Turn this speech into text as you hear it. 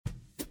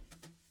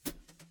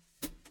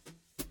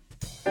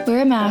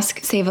Wear a mask,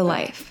 save a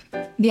life.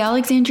 The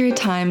Alexandria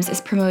Times is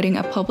promoting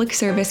a public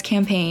service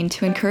campaign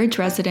to encourage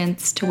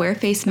residents to wear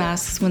face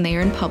masks when they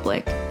are in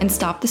public and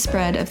stop the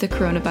spread of the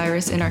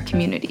coronavirus in our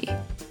community.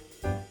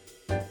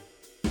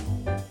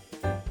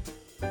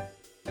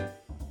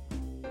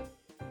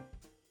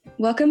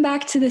 Welcome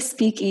back to the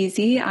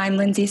Speakeasy. I'm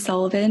Lindsay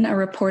Sullivan, a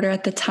reporter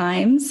at the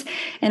Times,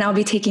 and I'll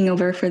be taking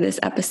over for this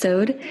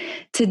episode.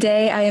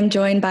 Today, I am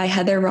joined by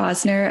Heather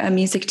Rosner, a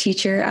music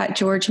teacher at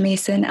George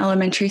Mason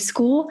Elementary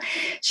School.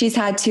 She's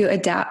had to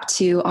adapt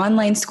to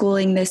online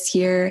schooling this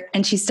year,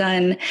 and she's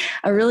done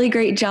a really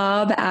great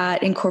job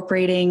at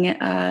incorporating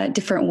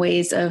different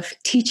ways of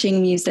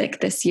teaching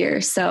music this year.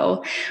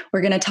 So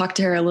we're going to talk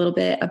to her a little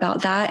bit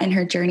about that and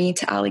her journey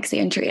to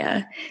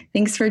Alexandria.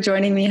 Thanks for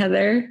joining me,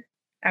 Heather.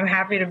 I'm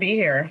happy to be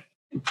here.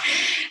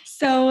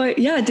 So,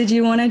 did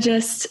you want to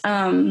just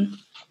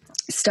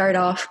start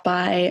off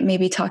by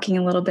maybe talking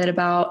a little bit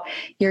about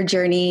your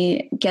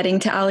journey getting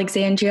to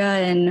Alexandria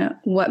and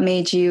what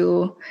made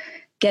you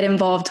get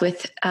involved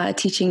with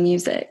teaching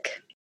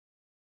music?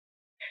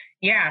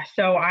 Yeah,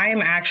 so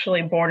I'm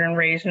actually born and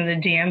raised in the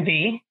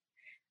DMV,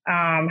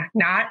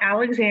 not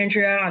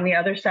Alexandria, on the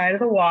other side of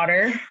the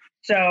water.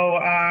 So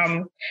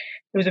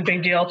it was a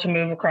big deal to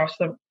move across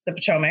the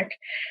Potomac.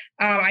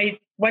 I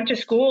went to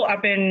school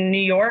up in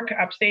New York,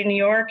 upstate New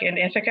York in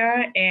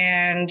Ithaca,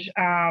 and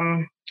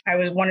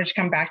I wanted to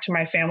come back to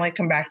my family,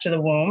 come back to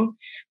the womb.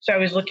 So I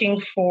was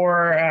looking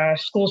for a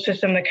school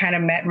system that kind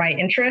of met my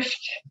interest.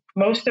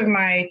 Most of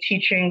my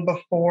teaching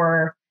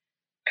before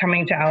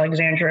coming to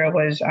Alexandria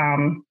was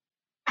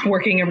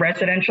working in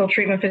residential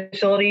treatment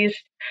facilities,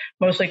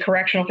 mostly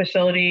correctional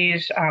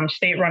facilities,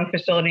 state-run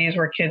facilities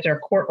where kids are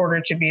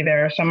court-ordered to be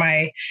there. So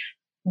my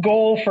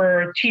goal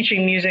for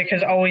teaching music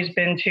has always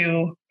been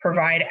to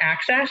provide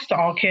access to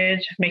all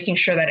kids, making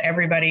sure that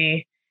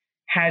everybody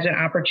has an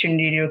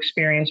opportunity to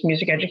experience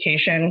music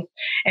education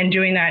and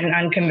doing that in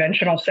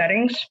unconventional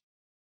settings.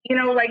 You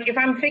know, like if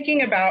I'm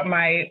thinking about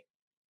my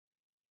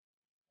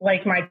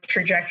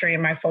trajectory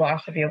and my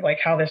philosophy of like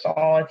how this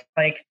all, it's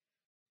like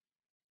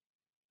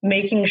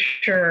making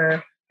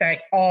sure that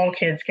all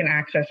kids can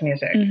access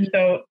music. Mm-hmm.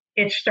 So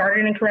it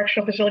started in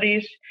correctional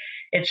facilities.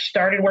 It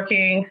started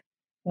working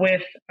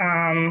with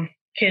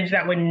kids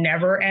that would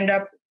never end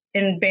up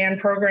in band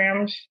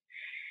programs,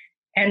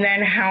 and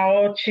then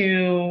how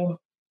to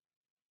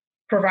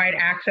provide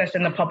access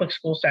in the public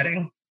school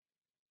setting.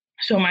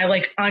 So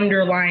my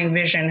underlying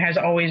vision has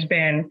always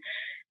been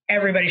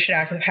everybody should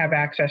have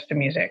access to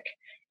music,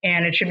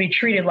 and it should be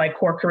treated like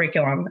core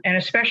curriculum. And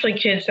especially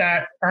kids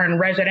that are in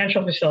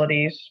residential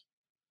facilities,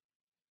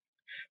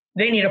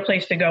 they need a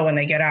place to go when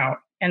they get out.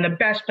 And the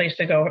best place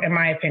to go, in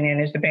my opinion,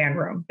 is the band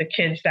room. The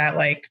kids that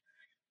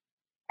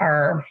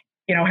are,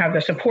 have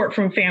the support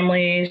from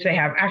families, they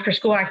have after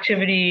school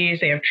activities,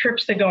 they have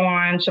trips to go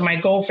on. So my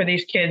goal for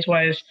these kids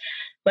was,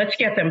 let's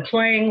get them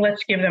playing,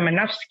 let's give them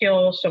enough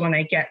skills so when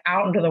they get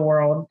out into the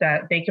world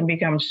that they can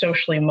become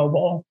socially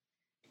mobile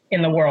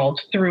in the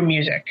world through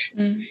music.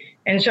 Mm.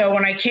 And so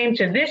when I came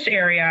to this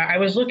area, I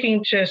was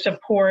looking to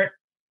support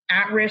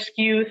at-risk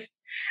youth.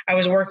 I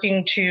was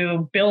working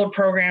to build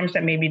programs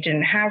that maybe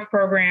didn't have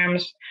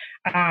programs.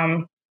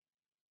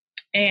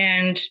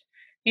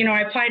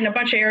 I applied in a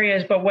bunch of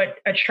areas, but what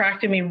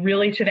attracted me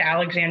really to the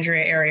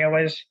Alexandria area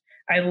was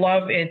I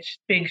love its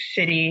big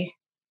city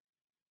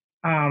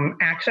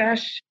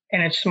access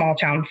and its small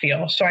town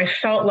feel. So I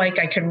felt like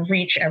I could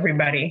reach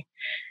everybody.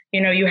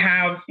 You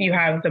have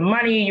the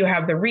money, you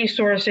have the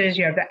resources,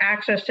 you have the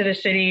access to the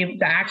city,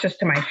 the access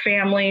to my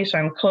family, so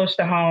I'm close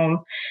to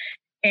home.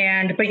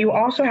 But you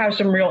also have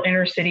some real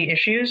inner city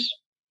issues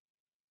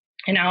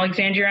in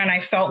Alexandria, and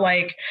I felt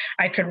like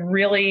I could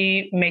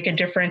really make a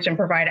difference and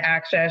provide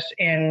access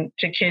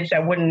to kids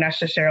that wouldn't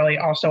necessarily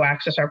also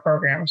access our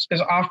programs.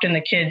 Because often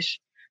the kids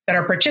that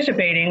are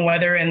participating,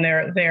 whether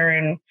they're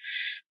in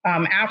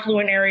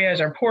affluent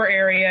areas or poor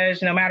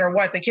areas, no matter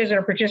what, the kids that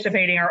are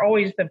participating are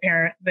always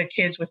the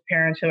kids with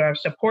parents who have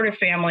supportive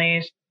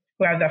families,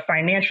 who have the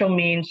financial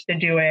means to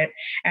do it.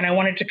 And I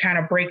wanted to kind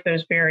of break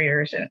those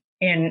barriers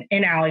in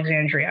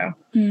Alexandria.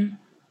 Mm.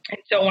 And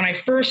so when I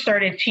first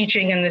started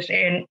teaching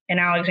in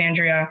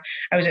Alexandria,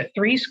 I was at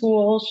 3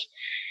 schools,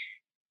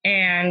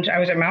 and I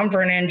was at Mount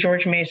Vernon,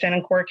 George Mason,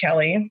 and Coeur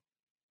Kelly.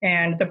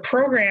 And the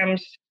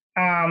programs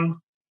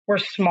were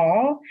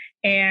small,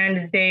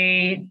 and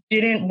they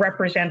didn't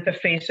represent the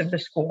face of the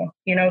school.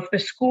 If the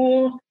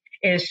school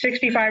is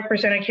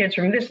 65% of kids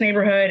from this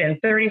neighborhood and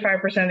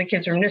 35% of the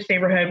kids from this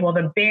neighborhood, well,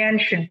 the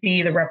band should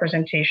be the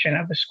representation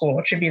of the school.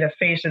 It should be the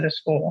face of the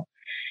school.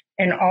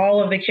 And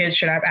all of the kids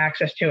should have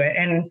access to it.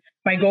 And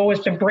my goal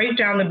was to break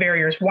down the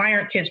barriers. Why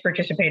aren't kids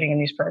participating in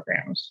these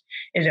programs?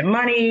 Is it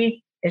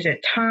money? Is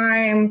it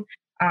time?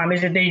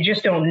 Is it they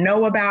just don't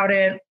know about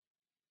it?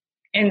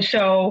 And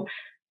so,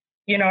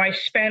 I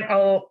spent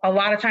a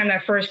lot of time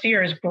that first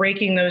year is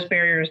breaking those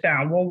barriers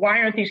down. Well, why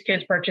aren't these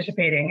kids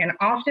participating? And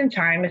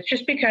oftentimes it's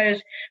just because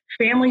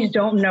families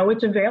don't know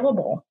it's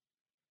available.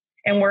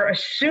 And we're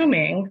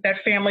assuming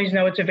that families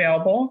know it's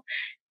available.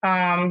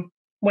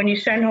 when you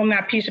send home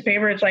that piece of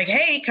paper, it's like,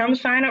 hey, come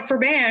sign up for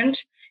band.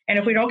 And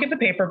if we don't get the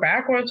paper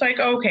back, well, it's like,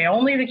 okay,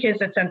 only the kids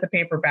that sent the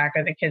paper back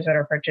are the kids that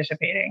are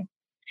participating.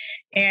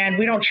 And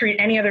we don't treat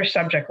any other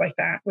subject like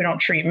that. We don't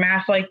treat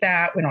math like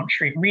that. We don't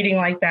treat reading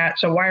like that.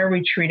 So why are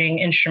we treating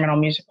instrumental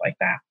music like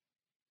that?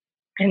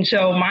 And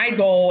so my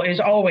goal is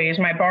always,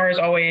 my bar is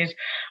always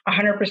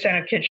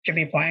 100% of kids should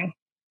be playing.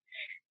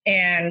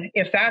 And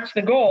if that's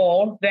the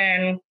goal,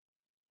 then,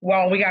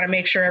 well, we got to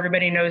make sure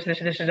everybody knows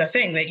this is a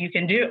thing that you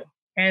can do.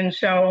 And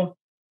so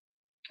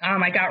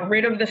I got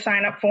rid of the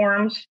sign-up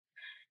forms.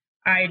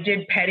 I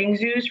did petting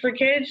zoos for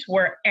kids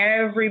where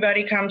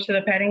everybody comes to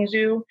the petting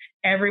zoo,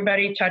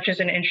 everybody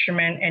touches an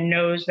instrument and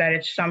knows that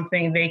it's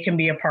something they can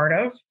be a part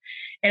of.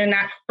 And in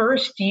that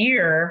first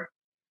year,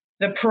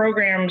 the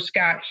programs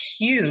got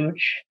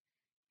huge.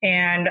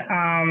 And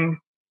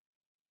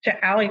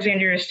to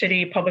Alexandria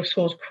City Public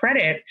Schools'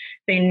 credit,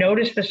 they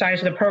noticed the size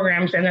of the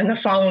programs. And then the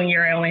following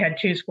year, I only had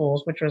 2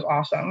 schools, which was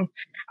awesome.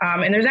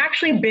 And there's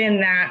actually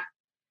been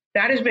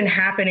that has been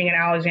happening in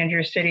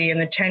Alexandria City in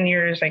the 10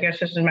 years, I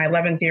guess this is my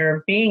 11th year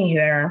of being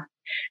there,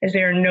 is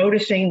they are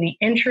noticing the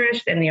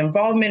interest and the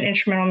involvement in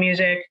instrumental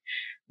music.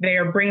 They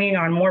are bringing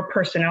on more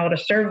personnel to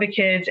serve the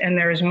kids, and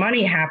there's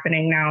money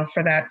happening now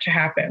for that to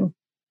happen.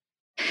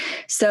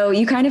 So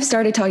you kind of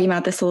started talking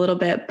about this a little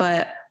bit,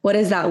 but what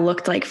has that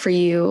looked like for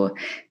you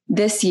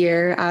this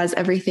year as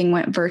everything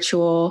went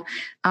virtual,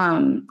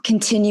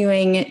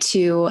 continuing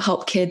to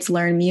help kids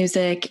learn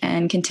music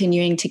and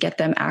continuing to get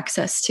them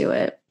access to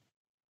it?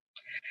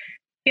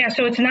 Yeah,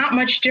 so it's not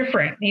much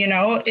different.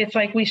 It's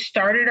like we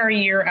started our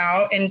year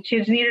out and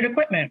kids needed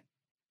equipment.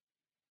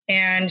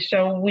 And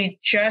so we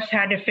just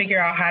had to figure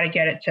out how to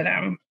get it to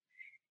them.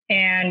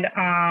 And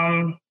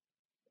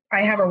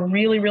I have a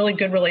really, really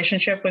good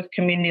relationship with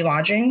Community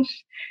Lodgings,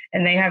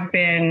 and they have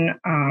been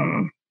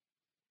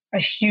a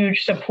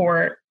huge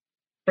support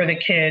for the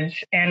kids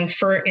and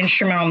for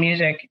instrumental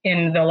music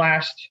in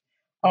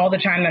all the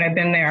time that I've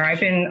been there. I've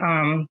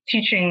been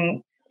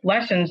teaching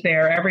lessons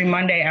there every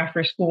Monday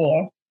after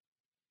school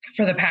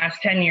for the past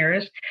 10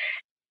 years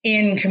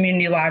in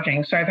Community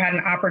Lodging. So I've had an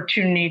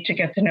opportunity to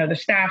get to know the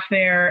staff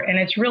there. And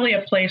it's really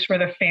a place where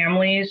the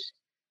families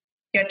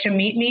get to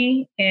meet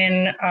me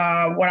in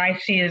what I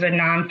see as a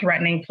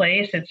non-threatening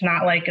place. It's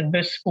not like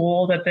the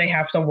school that they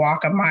have to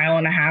walk 1.5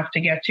 miles to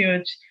get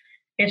to.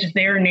 It's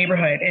their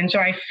neighborhood. And so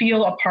I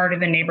feel a part of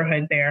the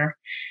neighborhood there.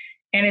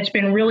 And it's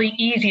been really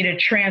easy to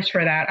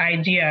transfer that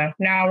idea.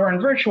 Now we're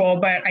in virtual,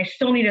 but I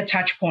still need a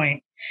touch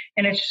point.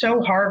 And it's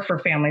so hard for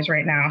families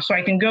right now. So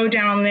I can go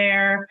down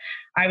there.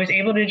 I was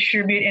able to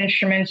distribute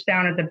instruments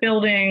down at the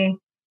building.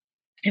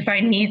 If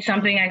I need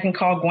something, I can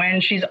call Gwen.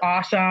 She's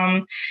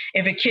awesome.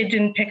 If a kid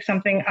didn't pick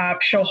something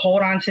up, she'll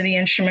hold on to the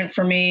instrument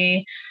for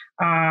me.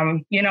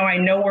 I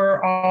know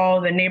where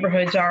all the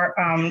neighborhoods are,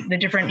 the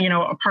different,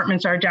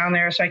 apartments are down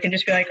there. So I can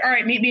just be like, all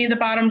right, meet me at the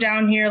bottom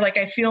down here. Like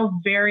I feel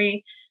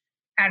very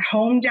at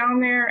home down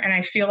there. And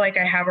I feel like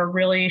I have a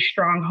really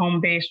strong home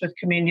base with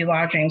Community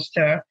Lodgings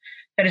that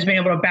has been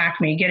able to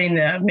back me, getting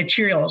the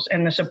materials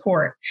and the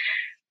support.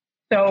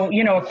 So,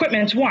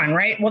 equipment's one,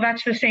 right? Well,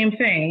 that's the same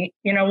thing.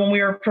 When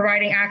we were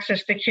providing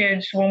access to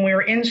kids, when we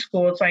were in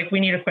school, it's like, we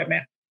need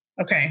equipment.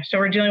 Okay, so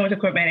we're dealing with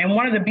equipment. And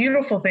one of the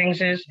beautiful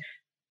things is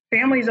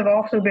families have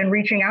also been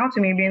reaching out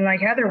to me being like,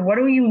 Heather, what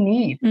do you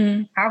need?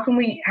 How can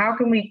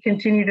we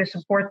continue to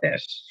support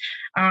this?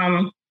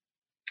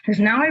 Because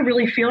now I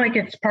really feel like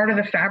it's part of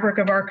the fabric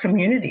of our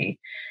community.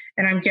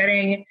 And I'm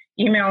getting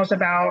emails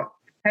about,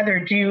 Heather,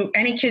 do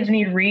any kids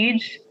need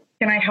reeds?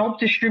 Can I help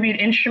distribute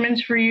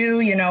instruments for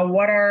you?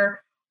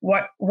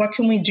 What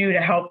can we do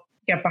to help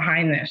get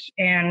behind this?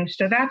 And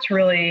so that's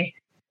really,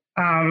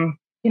 I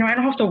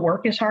don't have to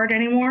work as hard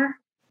anymore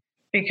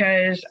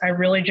because I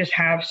really just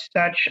have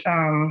such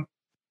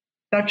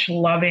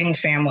loving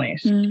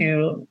families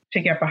to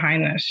get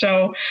behind this.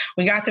 So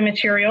we got the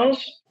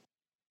materials.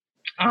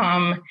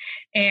 And,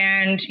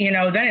 then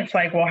it's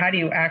like, well, how do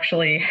you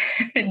actually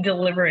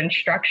deliver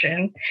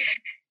instruction?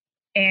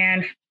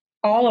 And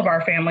all of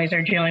our families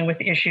are dealing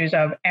with issues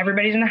of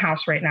everybody's in the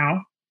house right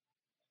now.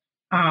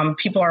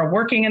 People are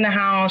working in the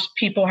house.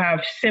 People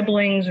have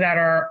siblings that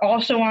are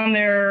also on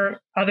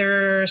their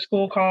other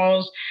school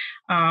calls.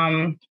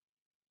 I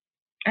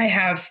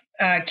have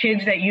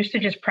kids that used to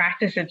just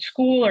practice at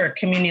school or at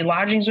Community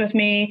Lodgings with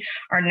me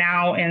are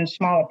now in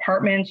small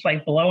apartments,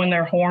 like blowing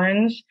their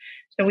horns.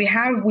 So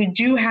we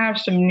do have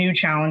some new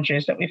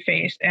challenges that we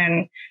face.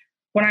 And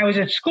when I was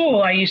at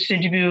school, I used to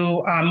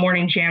do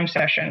morning jam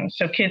sessions.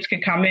 So kids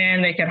could come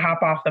in, they could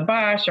hop off the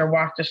bus or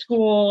walk to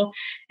school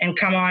and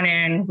come on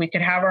in. We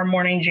could have our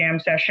morning jam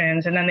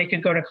sessions and then they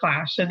could go to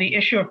class. So the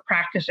issue of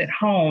practice at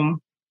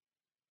home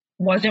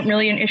wasn't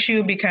really an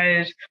issue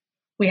because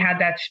we had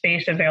that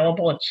space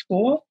available at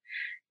school.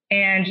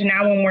 And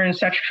now when we're in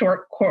such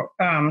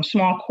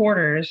small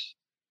quarters,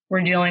 we're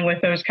dealing with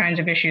those kinds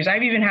of issues.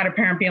 I've even had a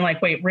parent being like,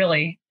 wait,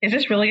 really? Is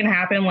this really going to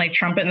happen? Like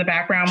trumpet in the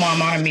background while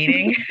I'm on a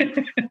meeting?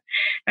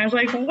 I was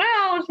like,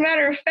 well, as a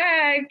matter of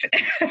fact,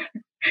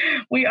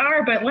 We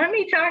are, but let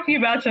me talk to you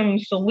about some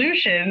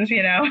solutions,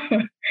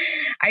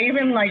 I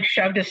even like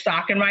shoved a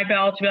sock in my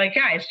belt to be like,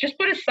 guys, just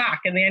put a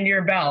sock in the end of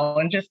your bell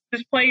and just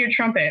play your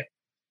trumpet.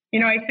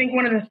 I think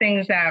one of the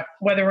things that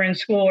whether we're in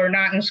school or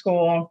not in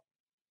school,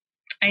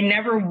 I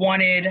never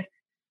wanted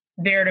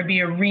there to be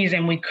a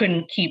reason we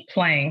couldn't keep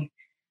playing.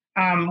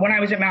 When I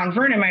was at Mount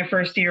Vernon my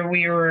first year,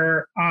 we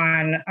were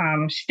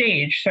on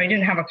stage, so I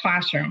didn't have a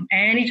classroom.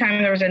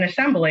 Anytime there was an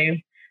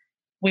assembly,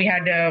 we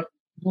had to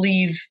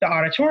leave the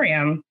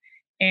auditorium.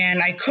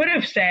 And I could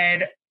have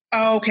said,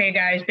 oh, okay,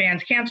 guys,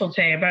 band's canceled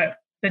today, but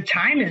the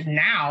time is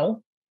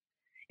now.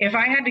 If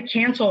I had to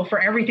cancel for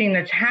everything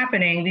that's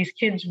happening, these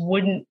kids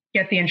wouldn't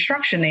get the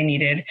instruction they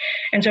needed.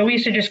 And so we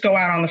used to just go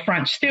out on the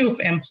front stoop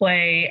and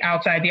play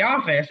outside the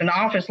office, and the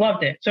office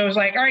loved it. So it was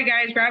like, all right,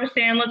 guys, grab a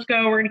stand, let's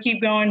go. We're going to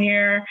keep going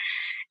here.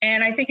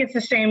 And I think it's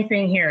the same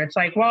thing here. It's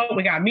like, well,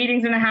 we got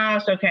meetings in the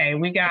house. Okay,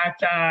 we got,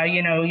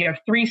 you have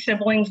 3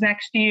 siblings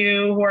next to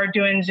you who are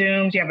doing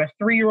Zooms. You have a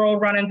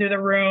 3-year-old running through the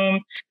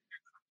room.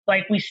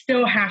 Like, we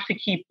still have to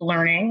keep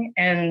learning.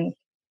 And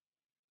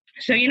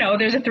so,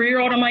 there's a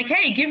 3-year-old. I'm like,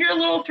 hey, give your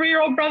little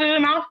 3-year-old brother the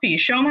mouthpiece.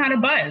 Show him how to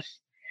buzz.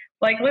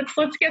 Like,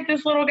 let's get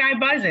this little guy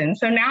buzzing.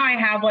 So now I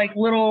have like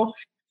little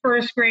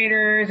first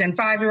graders and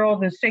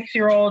 5-year-olds and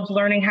 6-year-olds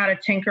learning how to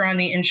tinker on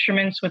the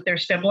instruments with their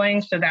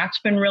siblings. So that's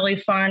been really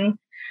fun.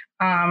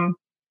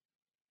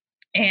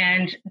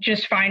 And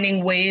just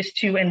finding ways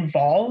to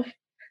involve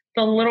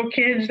the little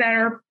kids that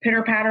are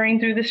pitter-pattering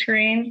through the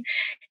screen,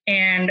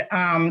 and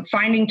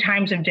finding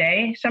times of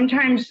day.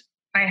 Sometimes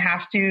I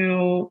have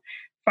to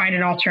find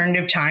an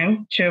alternative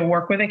time to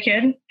work with a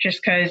kid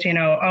just because,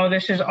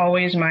 this is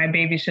always my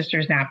baby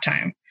sister's nap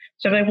time.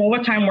 So I'm like, well,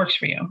 what time works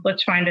for you?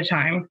 Let's find a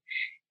time.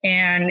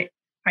 And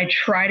I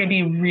try to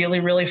be really,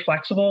 really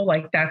flexible.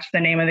 Like, that's the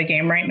name of the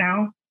game right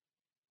now.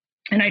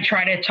 And I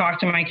try to talk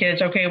to my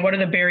kids, okay, what are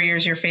the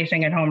barriers you're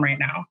facing at home right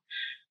now?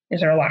 Is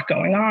there a lot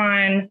going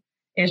on?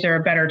 Is there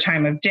a better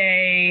time of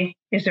day?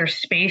 Is there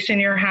space in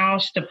your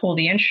house to pull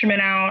the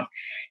instrument out?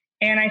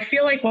 And I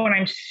feel like when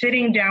I'm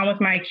sitting down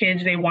with my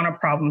kids, they want to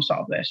problem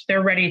solve this.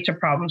 They're ready to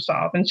problem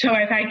solve. And so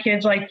I've had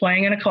kids like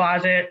playing in a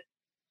closet,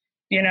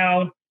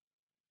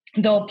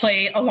 they'll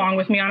play along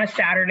with me on a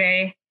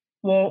Saturday.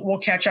 We'll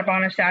catch up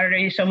on a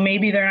Saturday. So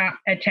maybe they're not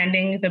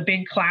attending the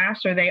big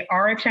class, or they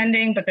are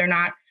attending, but they're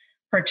not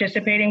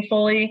participating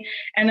fully.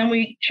 And then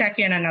we check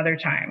in another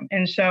time.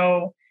 And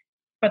so,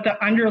 but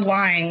the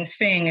underlying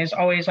thing is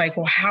always like,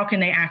 well, how can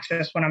they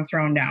access what I'm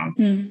throwing down?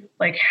 Mm.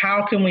 Like,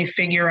 how can we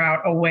figure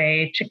out a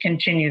way to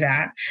continue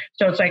that?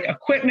 So it's like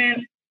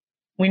equipment.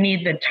 We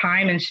need the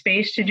time and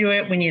space to do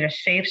it. We need a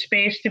safe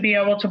space to be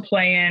able to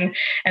play in.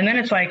 And then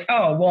it's like,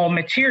 oh, well,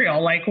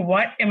 material, like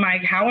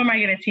how am I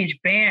going to teach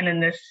band in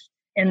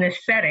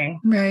this setting?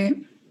 Right.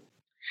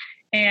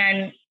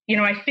 And,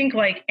 I think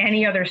like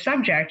any other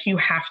subject, you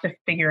have to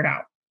figure it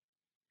out.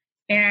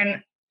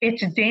 And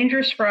it's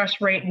dangerous for us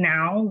right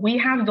now. We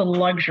have the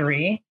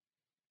luxury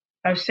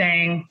of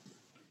saying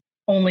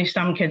only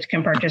some kids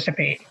can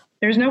participate.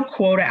 There's no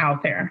quota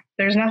out there.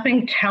 There's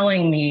nothing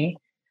telling me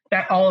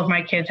that all of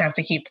my kids have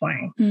to keep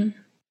playing. Mm.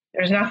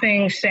 There's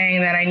nothing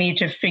saying that I need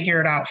to figure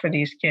it out for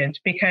these kids,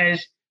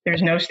 because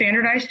there's no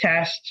standardized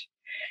test.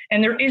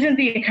 And there isn't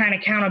the kind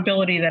of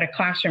accountability that a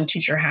classroom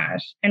teacher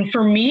has. And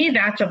for me,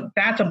 that's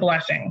a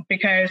blessing,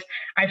 because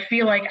I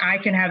feel like I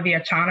can have the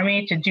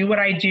autonomy to do what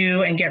I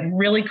do and get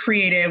really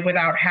creative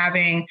without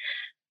having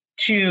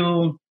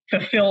to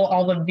fulfill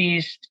all of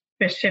these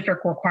specific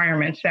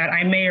requirements that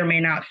I may or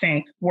may not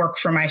think work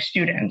for my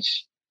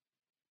students.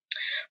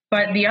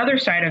 But the other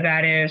side of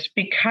that is,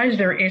 because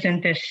there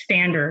isn't this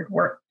standard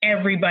where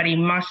everybody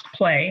must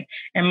play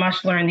and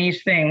must learn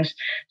these things,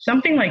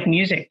 something like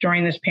music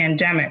during this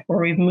pandemic, where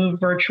we've moved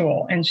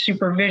virtual and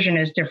supervision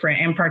is different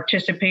and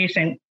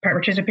participation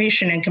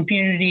and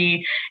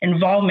community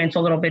involvement's a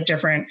little bit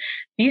different.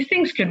 These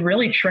things could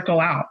really trickle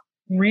out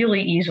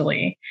really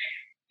easily.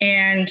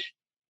 And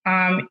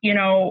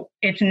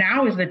it's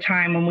now is the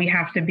time when we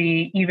have to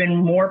be even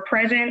more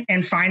present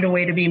and find a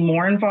way to be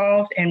more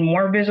involved and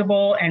more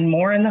visible and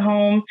more in the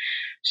home.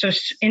 So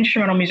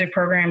instrumental music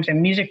programs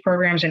and music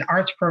programs and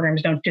arts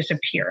programs don't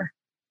disappear.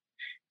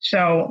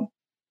 So,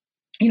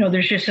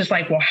 there's just this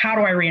like, well, how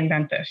do I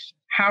reinvent this?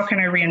 How can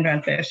I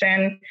reinvent this?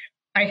 And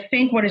I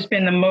think what has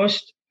been the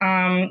most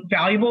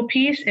valuable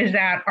piece is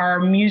that our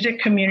music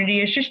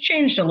community has just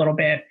changed a little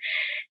bit.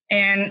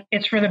 And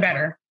it's for the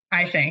better,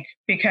 I think,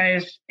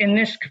 because in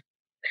this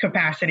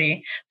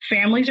capacity,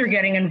 families are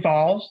getting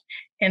involved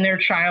in their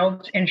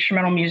child's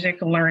instrumental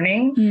music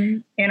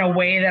learning in a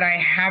way that I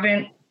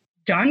haven't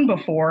done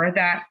before,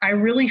 that I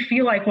really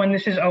feel like when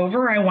this is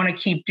over, I want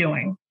to keep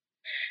doing.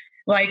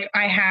 Like,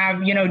 I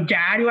have,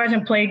 dad who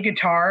hasn't played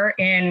guitar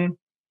in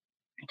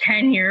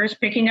 10 years,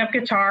 picking up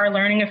guitar,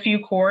 learning a few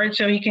chords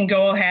so he can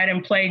go ahead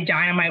and play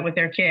Dynamite with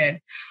their kid.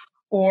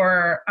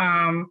 Or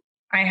I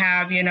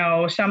have,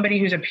 somebody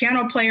who's a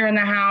piano player in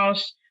the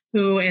house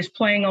who is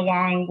playing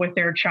along with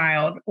their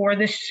child. Or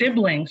the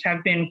siblings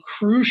have been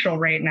crucial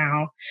right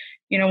now.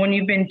 When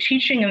you've been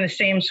teaching in the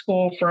same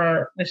school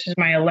for, this is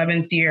my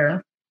 11th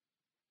year,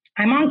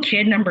 I'm on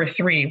kid number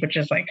 3, which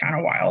is like kind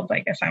of wild. I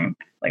guess I'm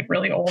like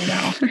really old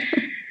now.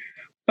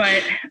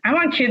 But I'm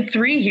on kid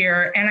 3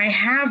 here, and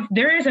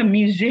there is a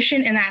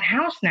musician in that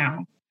house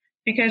now,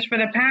 because for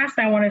the past,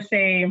 I want to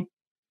say,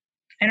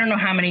 I don't know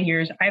how many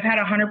years, I've had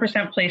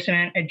 100%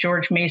 placement at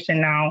George Mason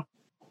now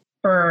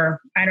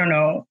for, I don't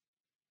know,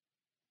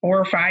 4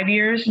 or 5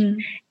 years.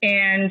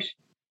 And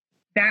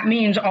that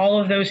means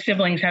all of those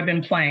siblings have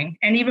been playing.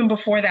 And even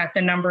before that,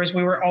 the numbers,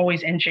 we were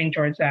always inching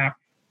towards that.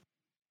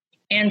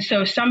 And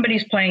so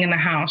somebody's playing in the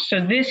house. So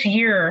this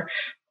year,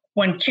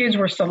 when kids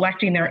were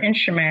selecting their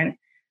instrument,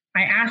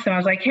 I asked them, I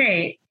was like,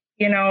 hey,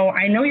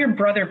 I know your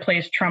brother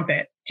plays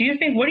trumpet.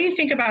 What do you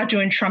think about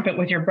doing trumpet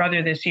with your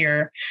brother this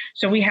year?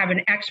 So we have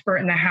an expert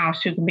in the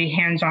house who can be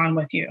hands-on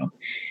with you.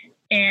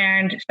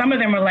 And some of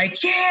them were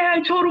like, yeah,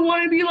 I totally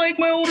want to be like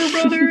my older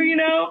brother,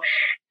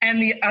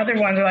 And the other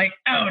ones are like,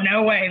 oh,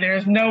 no way.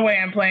 There's no way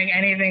I'm playing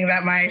anything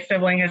that my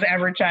sibling has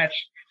ever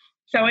touched.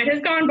 So it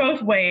has gone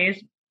both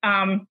ways.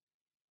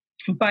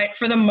 But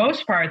for the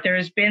most part, there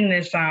has been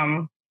this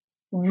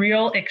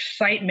real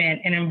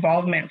excitement and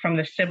involvement from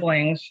the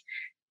siblings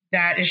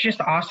that is just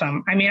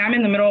awesome. I mean, I'm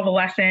in the middle of a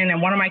lesson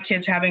and one of my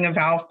kids having a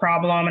valve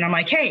problem. And I'm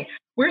like, hey,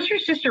 where's your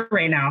sister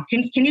right now?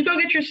 Can you go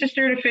get your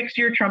sister to fix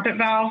your trumpet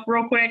valve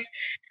real quick?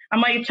 I'm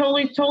like,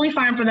 totally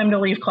fine for them to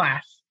leave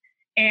class.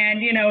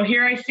 And,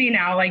 here I see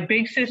now, like,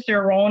 big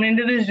sister rolling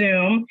into the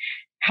Zoom,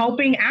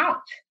 helping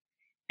out.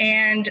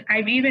 And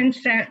I've even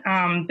sent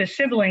the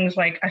siblings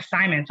like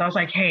assignments. I was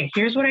like, hey,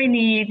 here's what I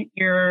need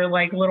your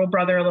like little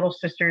brother or little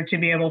sister to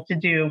be able to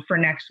do for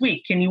next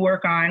week. Can you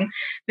work on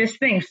this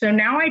thing? So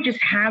now I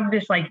just have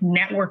this like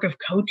network of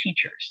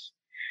co-teachers,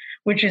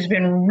 which has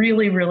been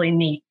really, really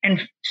neat and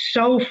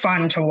so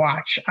fun to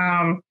watch.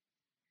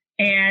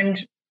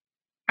 And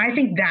I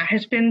think that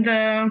has been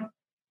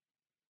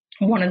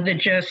one of the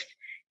just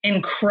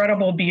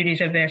incredible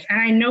beauties of this. And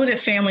I know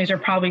that families are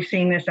probably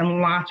seeing this in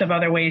lots of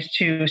other ways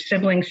too,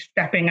 siblings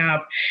stepping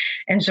up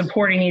and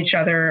supporting each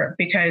other,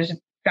 because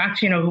that's,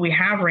 who we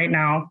have right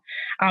now.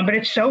 But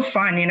it's so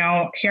fun,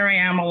 here I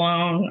am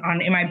alone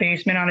in my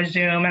basement on a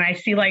Zoom, and I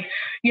see like,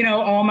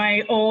 all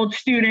my old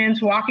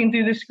students walking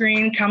through the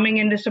screen, coming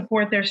in to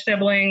support their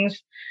siblings.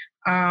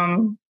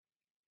 And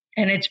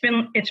it's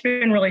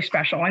been really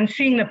special. And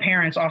seeing the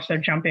parents also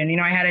jump in,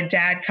 I had a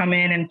dad come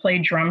in and play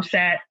drum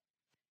set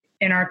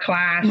in our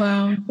class.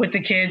 Wow. With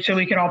the kids, so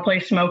we could all play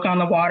Smoke on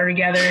the Water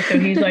together. So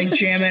he's like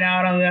jamming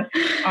out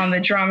on the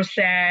drum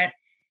set.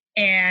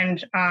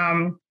 And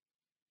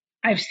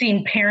I've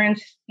seen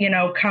parents,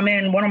 come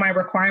in. One of my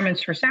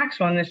requirements for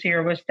saxophone this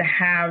year was to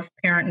have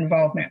parent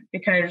involvement,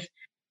 because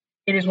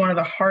it is one of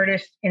the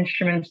hardest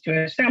instruments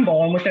to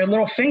assemble. And with their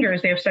little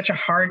fingers, they have such a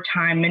hard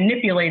time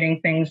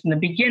manipulating things in the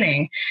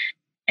beginning.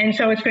 And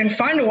so it's been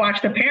fun to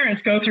watch the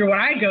parents go through what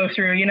I go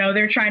through.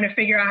 They're trying to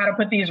figure out how to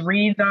put these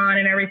reeds on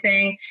and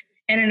everything.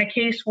 And in a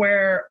case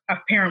where a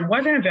parent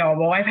wasn't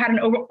available, I've had an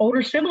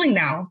older sibling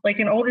now, like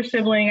an older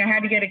sibling. I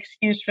had to get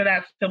excused for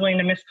that sibling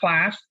to miss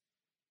class.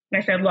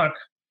 And I said, look,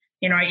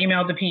 I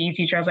emailed the PE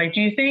teacher. I was like, do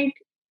you think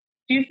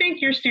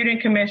your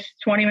student can miss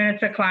 20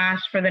 minutes of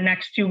class for the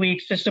next 2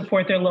 weeks to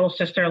support their little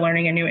sister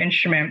learning a new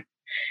instrument?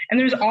 And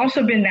there's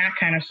also been that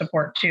kind of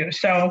support too.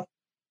 So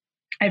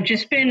I've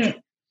just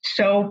been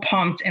so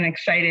pumped and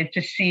excited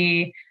to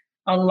see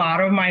a lot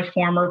of my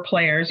former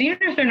players, even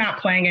if they're not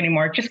playing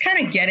anymore, just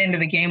kind of get into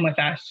the game with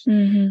us,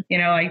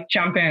 like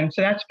jump in.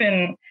 So that's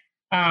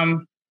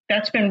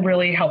been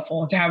really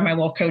helpful to have my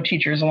little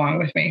co-teachers along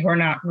with me who are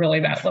not really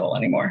that little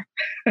anymore.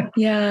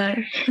 Yeah,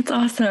 that's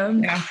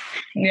awesome.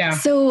 Yeah.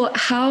 So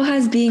how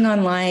has being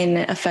online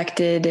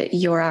affected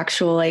your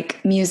actual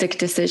like music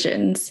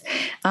decisions?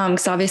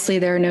 Because obviously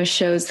there are no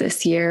shows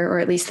this year, or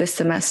at least this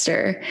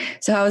semester.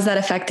 So how has that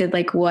affected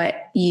like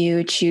what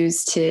you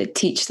choose to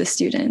teach the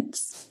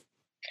students?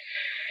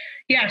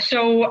 Yeah,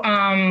 so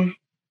I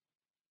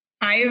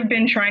have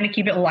been trying to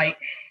keep it light.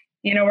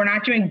 We're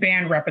not doing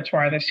band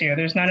repertoire this year.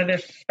 There's none of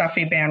this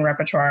stuffy band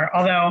repertoire,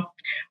 although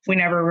we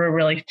never were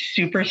really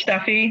super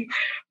stuffy.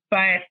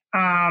 But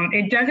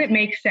it doesn't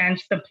make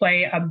sense to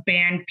play a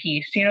band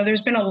piece.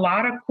 There's been a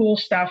lot of cool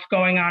stuff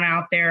going on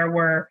out there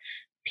where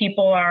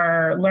people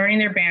are learning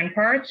their band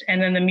parts, and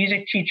then the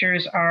music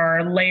teachers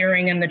are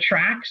layering in the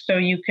tracks so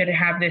you could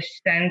have this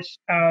sense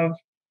of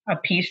a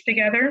piece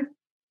together.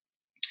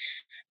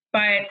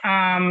 But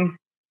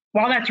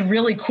while that's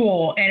really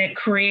cool and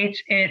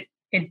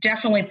it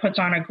definitely puts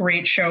on a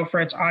great show for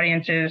its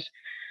audiences,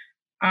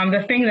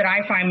 the thing that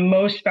I find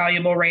most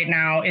valuable right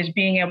now is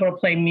being able to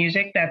play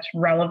music that's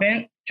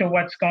relevant to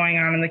what's going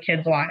on in the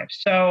kids' lives.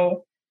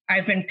 So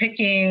I've been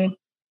picking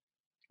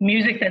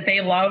music that they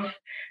love,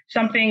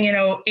 something,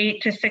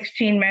 8 to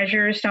 16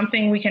 measures,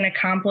 something we can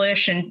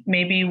accomplish in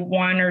maybe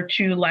 1 or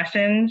 2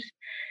 lessons,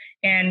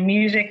 and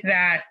music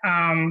that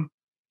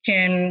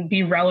can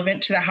be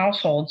relevant to the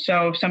household.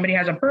 So if somebody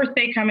has a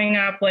birthday coming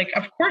up, like,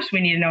 of course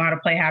we need to know how to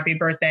play Happy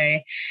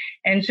Birthday.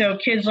 And so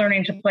kids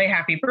learning to play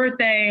Happy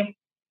Birthday.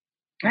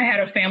 I had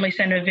a family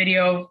send a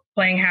video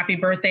playing Happy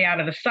Birthday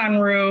out of the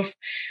sunroof,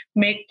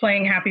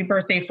 playing Happy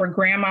Birthday for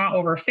grandma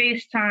over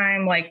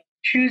FaceTime. Like,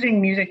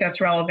 choosing music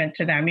that's relevant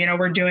to them.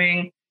 We're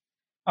doing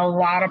a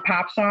lot of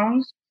pop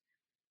songs.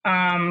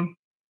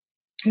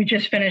 We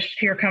just finished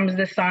Here Comes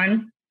the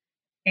Sun.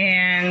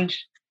 And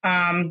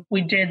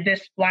we did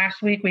this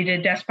last week. We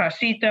did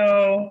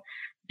Despacito,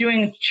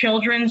 doing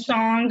children's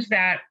songs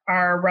that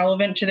are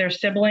relevant to their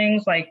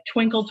siblings, like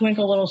Twinkle,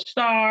 Twinkle, Little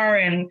Star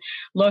and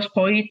Los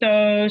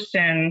Pollitos,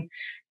 and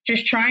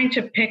just trying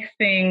to pick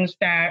things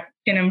that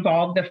can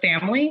involve the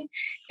family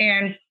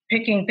and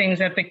picking things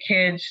that the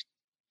kids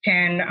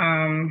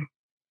can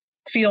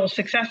feel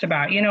success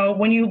about.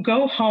 When you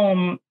go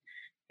home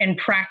and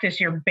practice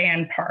your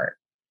band part,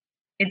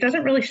 it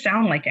doesn't really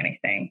sound like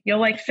anything. You'll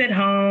like sit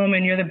home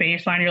and you're the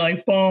bass line. You're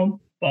like,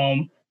 boom,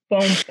 boom,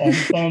 boom, boom,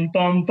 boom,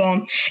 boom,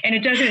 boom. And it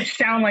doesn't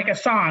sound like a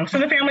song. So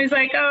the family's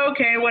like, oh,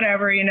 okay,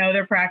 whatever.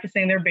 They're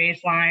practicing their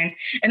bass line.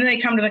 And then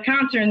they come to the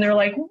concert and they're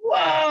like,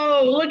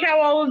 whoa, look how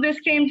all of this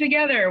came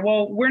together.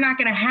 Well, we're not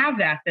going to have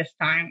that this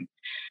time.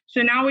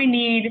 So now we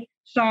need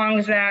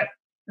songs that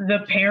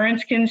the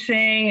parents can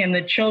sing and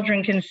the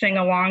children can sing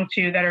along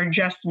to that are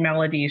just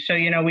melodies. So,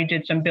 we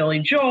did some Billy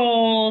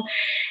Joel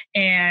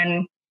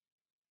and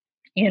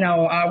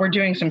we're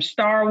doing some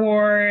Star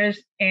Wars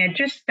and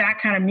just that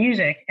kind of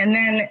music. And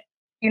then,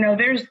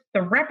 there's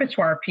the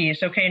repertoire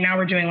piece. Okay, now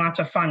we're doing lots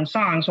of fun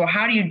songs. Well,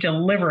 how do you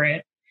deliver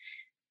it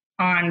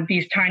on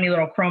these tiny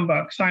little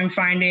Chromebooks? So I'm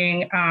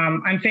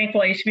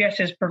thankful HBS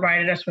has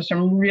provided us with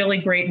some really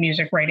great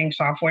music writing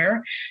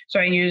software. So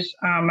I use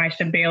my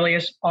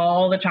Sibelius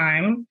all the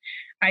time.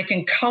 I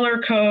can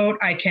color code,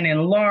 I can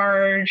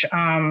enlarge,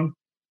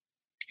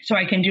 so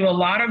I can do a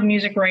lot of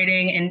music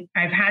writing, and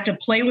I've had to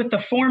play with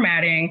the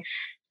formatting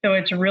so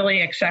it's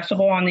really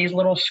accessible on these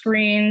little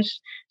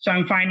screens. So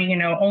I'm finding,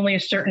 only a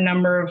certain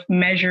number of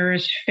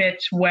measures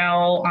fits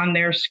well on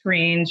their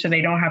screen so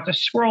they don't have to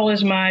scroll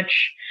as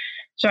much.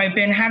 So I've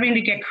been having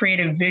to get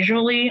creative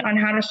visually on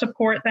how to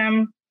support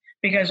them,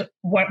 because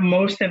what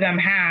most of them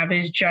have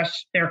is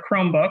just their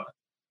Chromebook.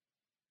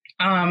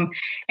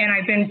 And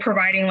I've been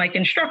providing like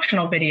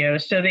instructional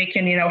videos so they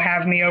can,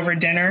 have me over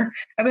dinner.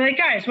 I'll be like,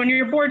 guys, when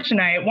you're bored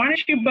tonight, why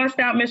don't you bust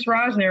out Miss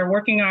Rosner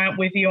working on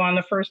with you on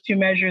the first two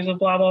measures of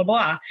blah, blah,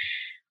 blah.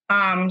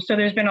 So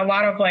there's been a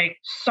lot of like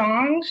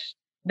songs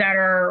that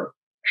are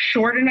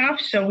short enough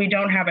so we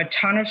don't have a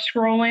ton of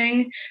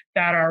scrolling,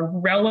 that are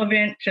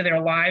relevant to their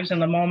lives in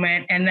the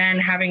moment, and then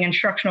having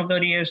instructional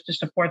videos to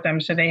support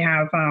them so they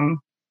have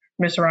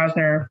Miss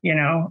Rosner,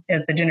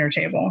 at the dinner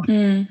table.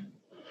 Mm.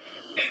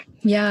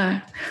 Yeah.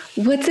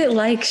 What's it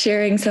like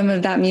sharing some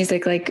of that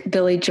music, like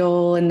Billy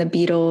Joel and the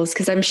Beatles?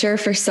 Because I'm sure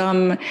for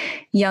some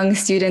young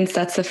students,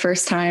 that's the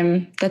first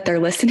time that they're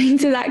listening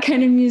to that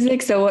kind of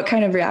music. So what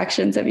kind of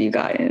reactions have you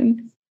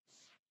gotten?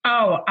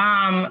 Oh,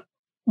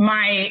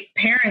 my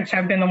parents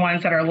have been the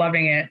ones that are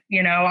loving it.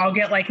 I'll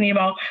get like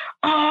Nemo,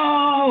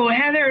 oh,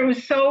 Heather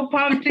was so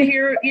pumped to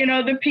hear,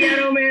 the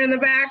piano man in the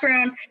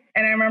background.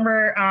 And I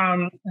remember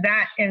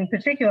that in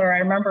particular, I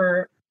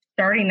remember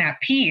starting that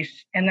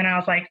piece. And then I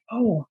was like,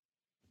 oh,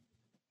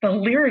 the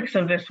lyrics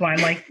of this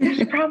one, like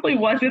this probably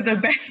wasn't the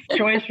best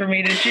choice for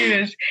me to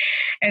choose.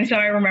 And so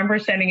I remember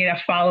sending it a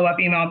follow-up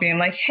email being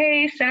like,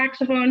 hey,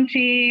 saxophone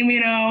team,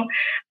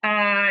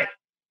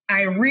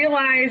 I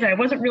realized I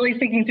wasn't really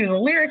thinking through the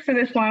lyrics of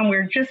this one.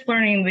 We're just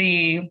learning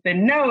the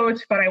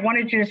notes, but I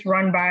wanted to just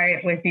run by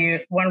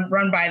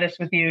this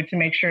with you to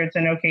make sure it's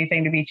an okay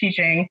thing to be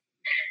teaching.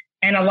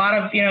 And a lot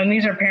of, and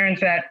these are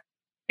parents that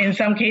in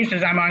some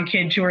cases I'm on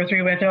kid 2 or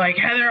 3 with, they're like,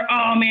 Heather,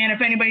 oh man,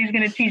 if anybody's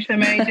going to teach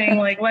them anything,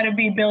 like let it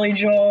be Billy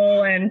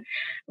Joel. And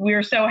we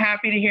were so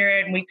happy to hear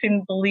it. And we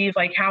couldn't believe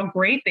like how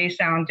great they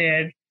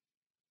sounded,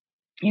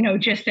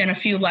 just in a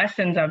few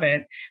lessons of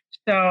it.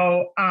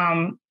 So,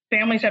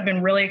 families have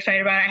been really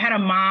excited about it. I had a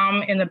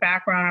mom in the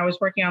background. I was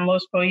working on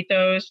Los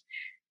Pollitos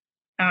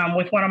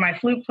with one of my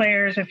flute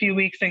players a few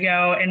weeks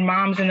ago, and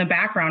mom's in the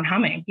background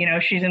humming.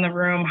 She's in the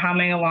room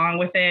humming along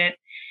with it.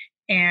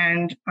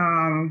 And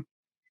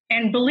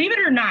believe it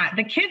or not,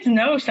 the kids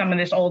know some of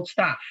this old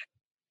stuff.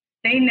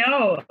 They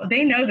know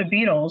the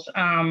Beatles.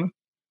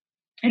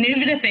 And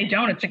even if they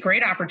don't, it's a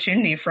great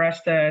opportunity for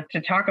us to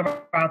talk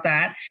about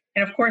that.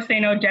 And of course, they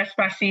know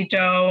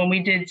Despacito, and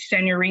we did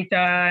Senorita,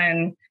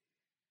 and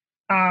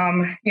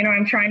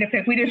I'm trying to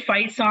pick. We did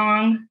Fight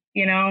Song,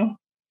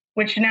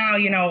 which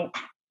now,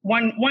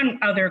 one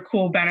other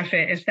cool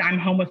benefit is that I'm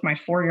home with my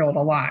 4-year-old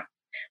a lot,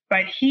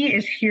 but he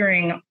is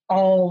hearing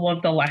all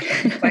of the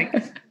lessons. Like,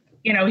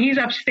 he's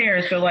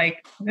upstairs, so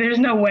like, there's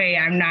no way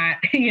I'm not,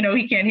 he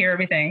can't hear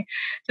everything.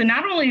 So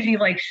not only is he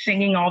like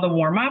singing all the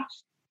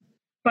warm-ups,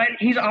 but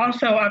he's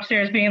also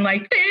upstairs being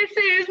like, this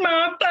is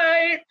my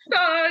fight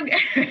song.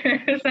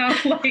 So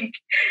I'm like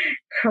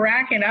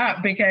cracking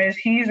up because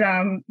he's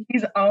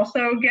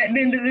also getting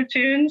into the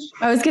tunes.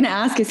 I was going to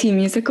ask, is he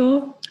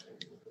musical?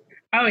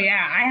 Oh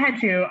yeah, I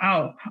had to.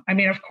 Oh, I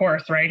mean, of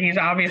course, right? He's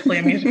obviously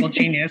a musical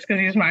genius because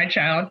he's my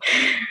child.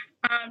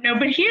 No,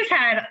 but he's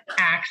had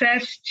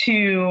access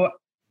to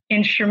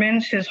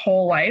instruments his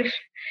whole life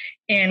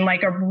in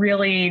like a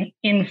really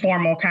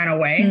informal kind of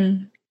way.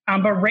 Mm.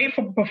 But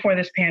before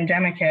this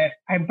pandemic hit,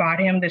 I bought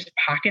him this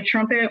pocket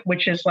trumpet,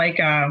 which is like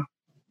a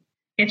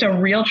it's a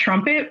real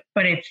trumpet,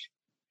 but it's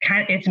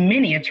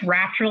mini, it's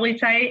wrapped really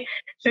tight.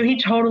 So he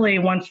totally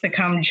wants to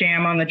come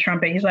jam on the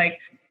trumpet. He's like,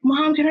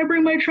 Mom, can I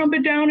bring my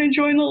trumpet down and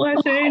join the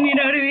lesson? You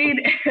know what I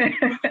mean?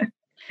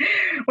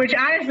 Which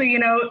honestly,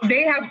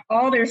 they have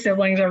all their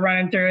siblings are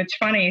running through. It's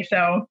funny.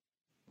 So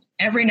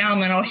every now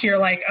and then I'll hear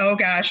like, oh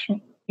gosh,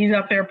 he's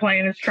up there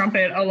playing his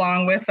trumpet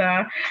along with,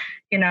 but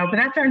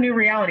that's our new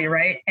reality,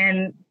 right?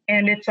 And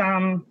it's,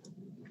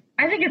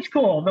 I think it's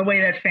cool the way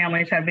that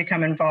families have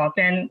become involved.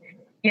 And,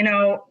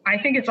 I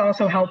think it's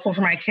also helpful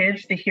for my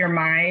kids to hear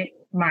my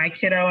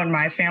kiddo and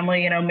my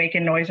family,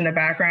 making noise in the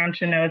background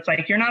to know it's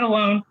like, you're not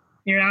alone.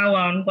 You're not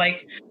alone.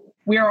 Like,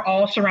 we are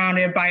all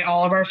surrounded by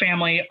all of our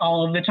family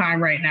all of the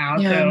time right now.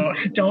 Yeah. So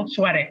don't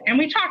sweat it. And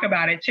we talk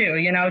about it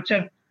too,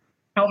 to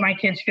help my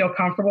kids feel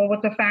comfortable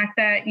with the fact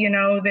that,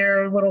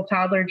 their little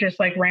toddler just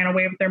like ran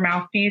away with their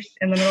mouthpiece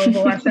in the middle of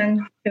the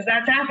lesson, because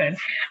that's happened.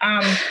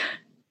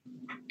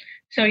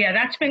 So yeah,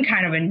 that's been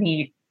kind of a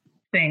neat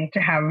thing to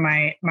have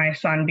my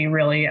son be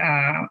really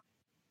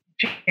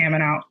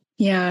jamming out.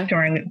 Yeah.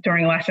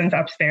 During lessons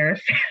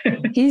upstairs.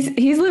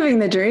 He's living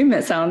the dream,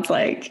 it sounds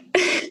like.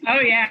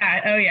 Oh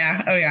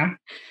yeah.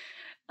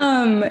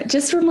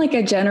 Just from like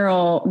a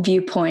general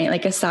viewpoint,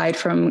 like aside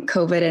from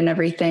COVID and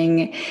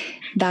everything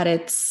that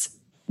it's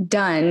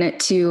done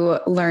to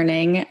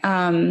learning,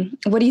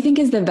 what do you think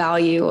is the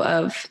value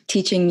of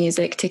teaching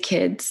music to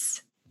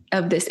kids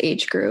of this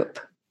age group?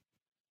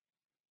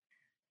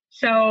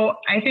 So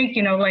I think,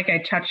 like I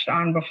touched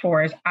on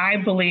before, is I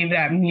believe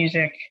that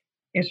music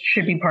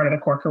should be part of the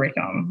core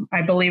curriculum.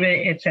 I believe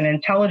it's an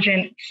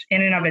intelligence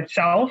in and of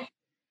itself.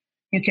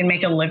 You can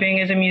make a living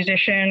as a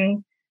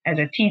musician, as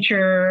a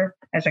teacher,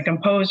 as a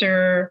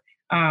composer.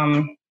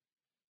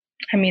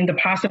 The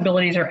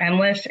possibilities are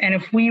endless. And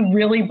if we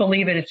really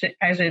believe it's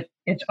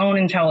its own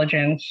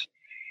intelligence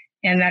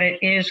and that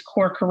it is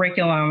core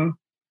curriculum,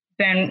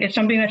 then it's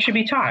something that should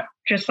be taught,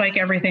 just like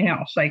everything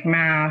else, like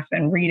math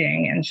and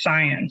reading and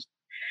science.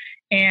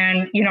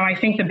 And, I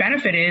think the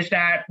benefit is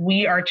that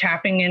we are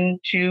tapping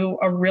into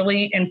a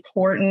really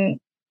important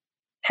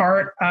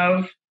part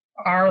of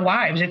our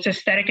lives. It's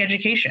aesthetic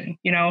education.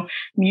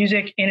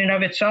 Music in and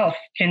of itself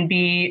can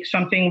be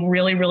something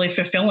really, really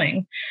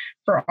fulfilling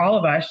for all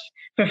of us,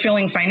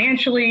 fulfilling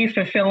financially,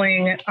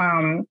 fulfilling,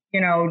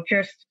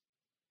 just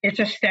it's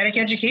aesthetic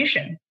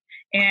education.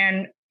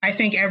 And I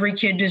think every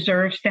kid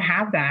deserves to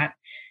have that.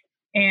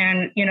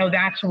 And,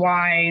 that's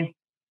why,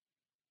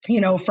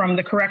 from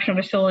the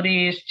correctional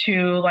facilities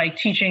to like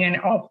teaching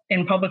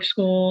in public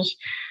schools,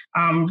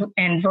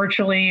 and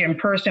virtually in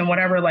person,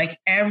 whatever, like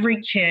every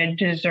kid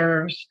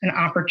deserves an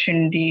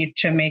opportunity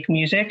to make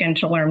music and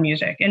to learn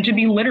music and to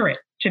be literate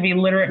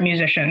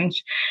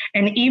musicians.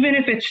 And even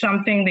if it's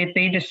something that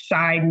they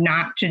decide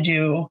not to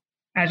do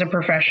as a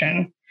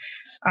profession,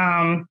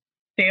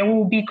 they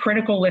will be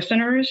critical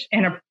listeners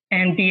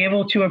and be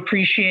able to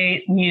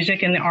appreciate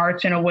music and the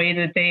arts in a way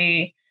that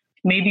they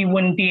maybe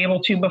wouldn't be able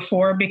to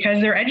before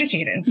because they're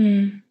educated.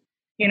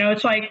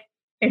 It's like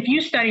if you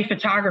study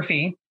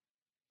photography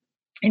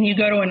and you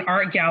go to an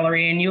art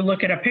gallery and you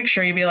look at a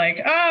picture, you'd be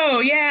like, oh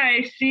yeah,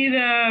 I see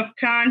the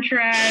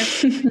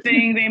contrast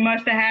thing. They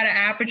must have had an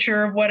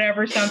aperture of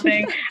whatever,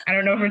 something. I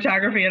don't know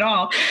photography at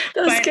all.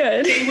 That's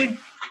good. They would,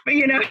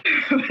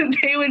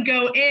 they would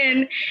go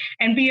in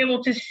and be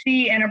able to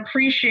see and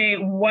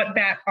appreciate what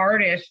that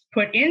artist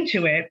put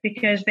into it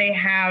because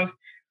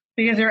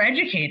they're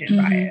educated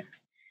by it.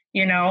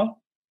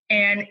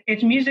 And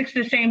music's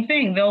the same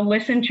thing. They'll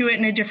listen to it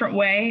in a different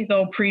way.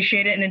 They'll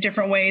appreciate it in a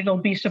different way. They'll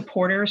be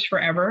supporters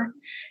forever.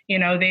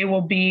 They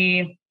will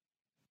be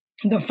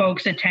the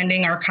folks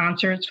attending our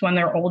concerts when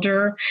they're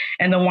older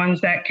and the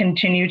ones that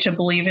continue to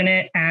believe in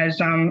it as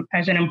an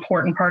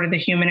important part of the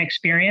human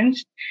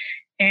experience.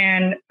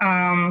 And,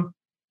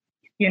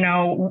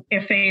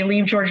 if they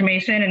leave George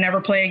Mason and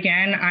never play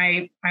again,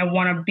 I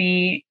want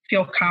to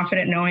feel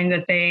confident knowing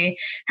that they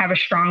have a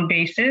strong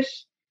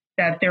basis,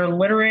 that they're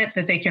literate,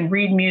 that they can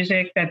read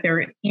music, that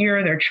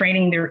they're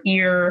training their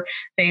ear.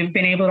 They've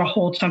been able to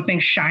hold something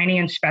shiny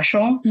and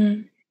special,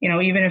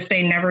 even if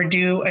they never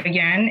do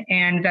again,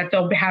 and that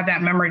they'll have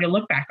that memory to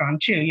look back on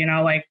too,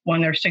 like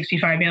when they're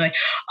 65, being like,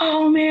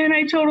 oh man,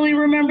 I totally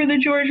remember the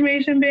George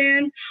Mason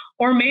band.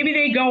 Or maybe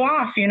they go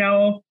off,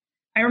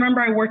 I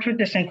remember I worked with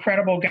this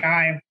incredible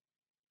guy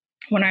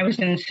when I was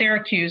in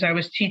Syracuse. I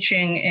was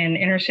teaching in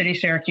inner city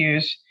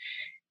Syracuse,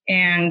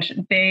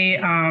 and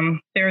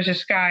there was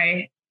this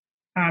guy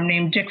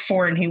named Dick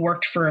Ford, and he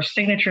worked for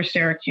Signature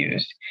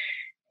Syracuse.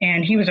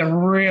 And he was a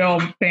real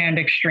band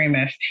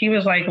extremist. He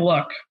was like,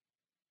 look,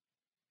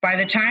 by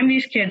the time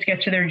these kids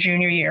get to their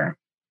junior year,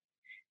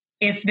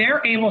 if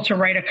they're able to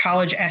write a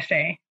college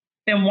essay,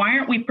 then why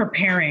aren't we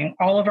preparing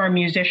all of our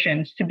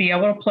musicians to be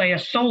able to play a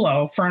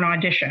solo for an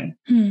audition?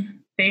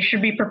 They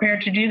should be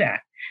prepared to do that,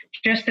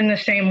 just in the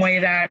same way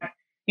that,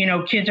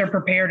 kids are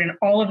prepared in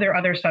all of their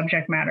other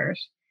subject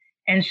matters.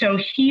 And so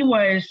he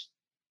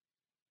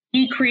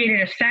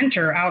created a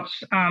center out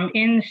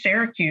in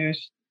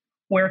Syracuse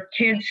where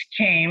kids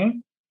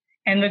came,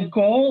 and the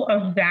goal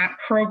of that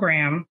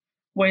program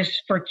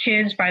was for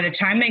kids by the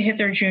time they hit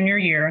their junior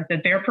year,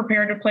 that they're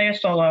prepared to play a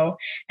solo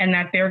and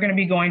that they're going to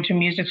be going to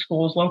music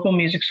schools, local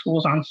music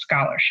schools on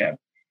scholarship.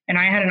 And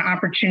I had an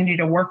opportunity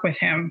to work with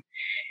him.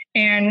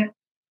 And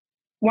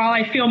while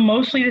I feel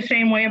mostly the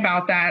same way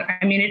about that,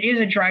 I mean, it is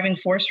a driving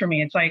force for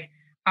me. It's like,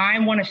 I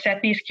want to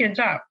set these kids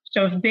up.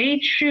 So if they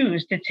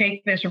choose to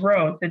take this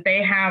road, that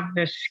they have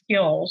the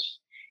skills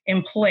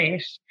in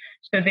place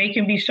so they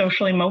can be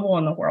socially mobile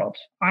in the world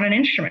on an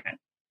instrument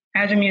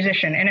as a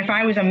musician. And if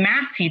I was a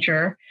math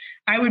teacher,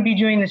 I would be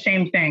doing the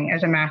same thing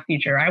as a math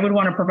teacher. I would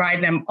want to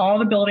provide them all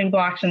the building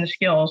blocks and the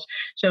skills.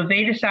 So if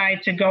they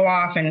decide to go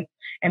off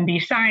and be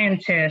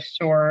scientists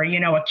or,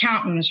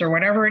 accountants or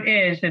whatever it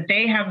is, that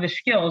they have the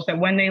skills that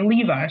when they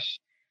leave us,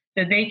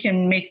 that they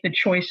can make the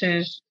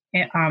choices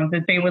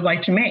that they would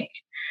like to make,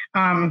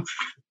 and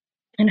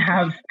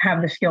have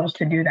the skills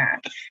to do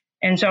that.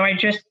 And so I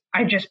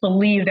just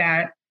believe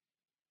that,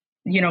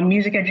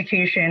 music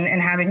education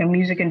and having a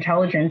music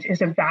intelligence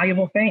is a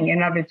valuable thing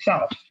in and of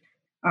itself,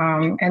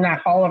 and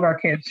that all of our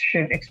kids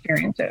should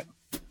experience it.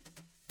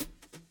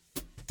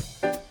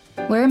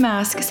 Wear a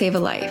mask, save a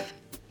life.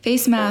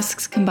 Face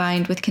masks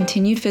combined with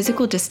continued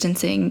physical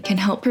distancing can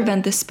help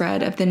prevent the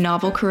spread of the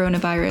novel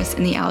coronavirus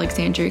in the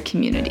Alexandria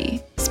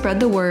community. Spread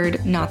the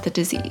word, not the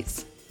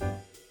disease.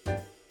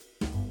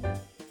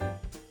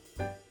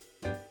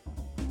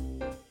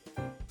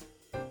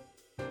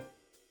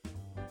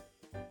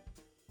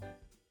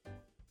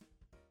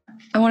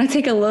 I want to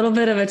take a little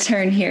bit of a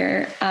turn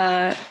here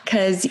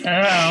because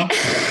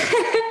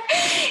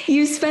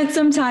you spent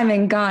some time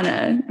in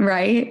Ghana,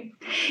 right?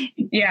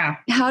 Yeah.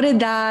 How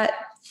did that,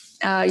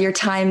 your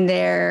time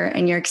there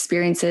and your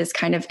experiences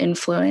kind of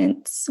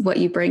influence what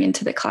you bring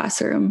into the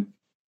classroom?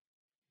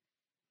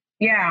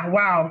 Yeah,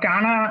 wow.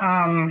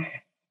 Ghana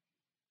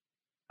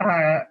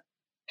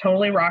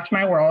totally rocked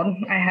my world.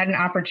 I had an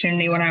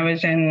opportunity when I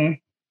was in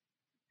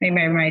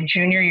maybe my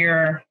junior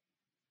year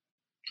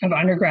of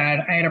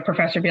undergrad. I had a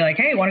professor be like,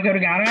 "Hey, want to go to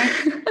Ghana?"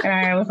 And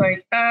I was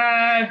like,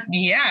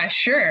 yeah,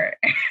 sure.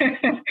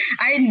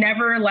 I had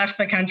never left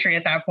the country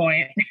at that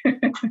point.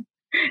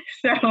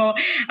 So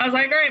I was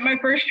like, all right, my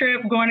first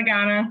trip going to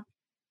Ghana.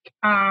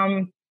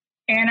 And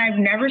I've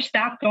never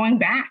stopped going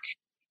back.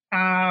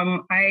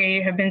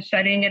 I have been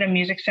studying at a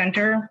music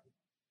center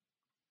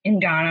in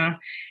Ghana,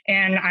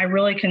 and I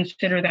really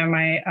consider them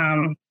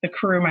the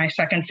crew, my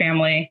second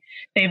family.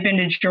 They've been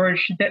to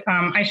George.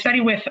 I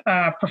study with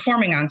a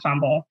performing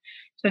ensemble.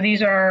 So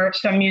these are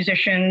some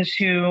musicians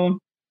who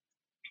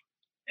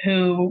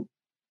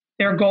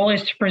their goal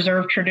is to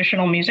preserve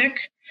traditional music.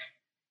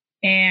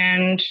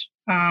 And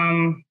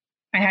I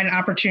had an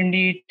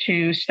opportunity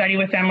to study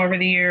with them over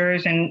the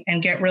years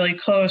and get really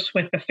close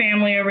with the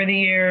family over the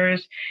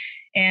years.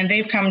 And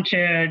they've come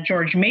to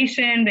George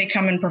Mason. They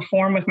come and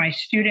perform with my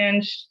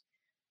students.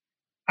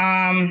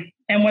 And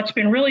what's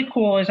been really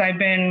cool is I've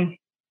had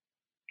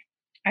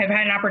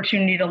an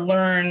opportunity to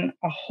learn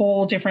a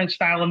whole different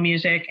style of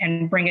music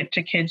and bring it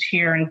to kids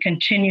here and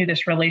continue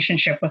this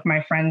relationship with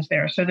my friends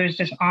there. So there's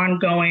this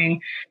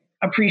ongoing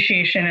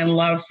appreciation and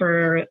love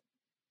for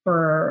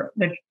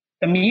the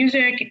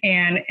music,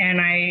 and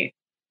I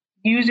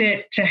use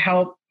it to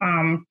help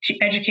to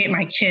educate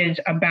my kids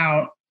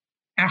about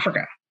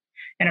Africa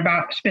and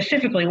about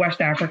specifically West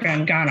Africa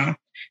and Ghana.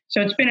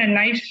 So it's been a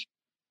nice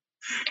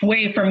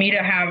way for me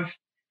to have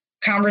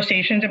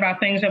conversations about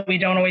things that we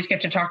don't always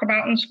get to talk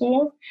about in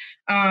school.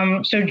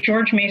 So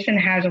George Mason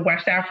has a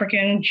West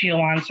African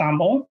Jil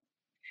ensemble.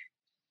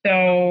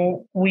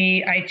 So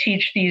I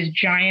teach these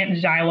giant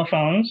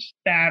xylophones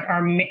that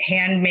are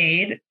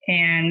handmade,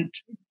 and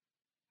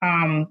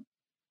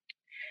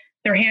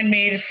they're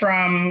handmade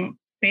from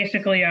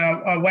basically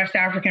a West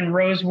African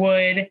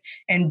rosewood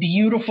and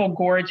beautiful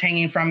gourds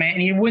hanging from it.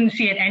 And you wouldn't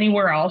see it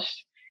anywhere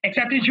else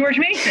except at George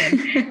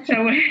Mason.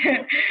 So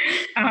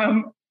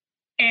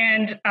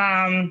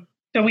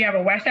we have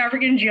a West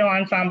African Jil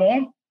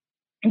ensemble.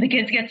 The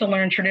kids get to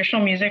learn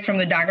traditional music from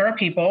the Dagara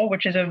people,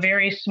 which is a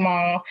very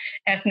small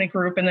ethnic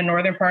group in the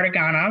northern part of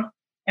Ghana.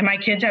 And my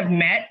kids have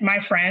met my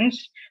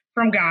friends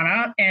from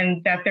Ghana,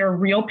 and that they're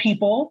real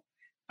people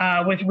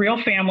with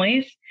real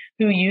families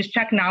who use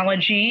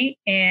technology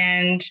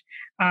and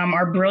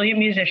are brilliant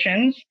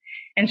musicians.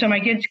 And so my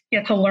kids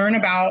get to learn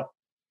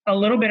a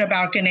little bit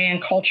about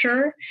Ghanaian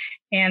culture,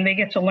 and they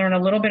get to learn a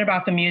little bit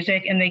about the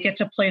music, and they get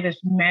to play this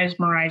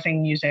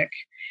mesmerizing music.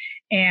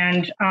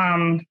 And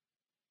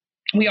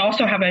we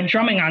also have a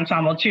drumming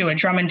ensemble too, a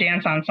drum and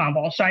dance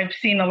ensemble. So I've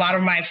seen a lot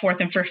of my fourth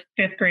and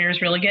fifth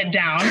graders really get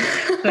down.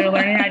 So they're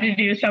learning how to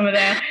do some of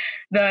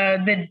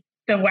the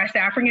West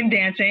African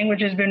dancing,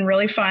 which has been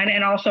really fun,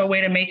 and also a way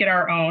to make it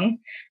our own.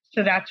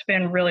 So that's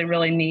been really,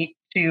 really neat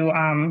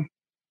to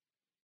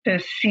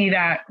see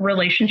that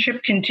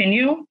relationship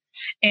continue.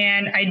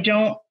 And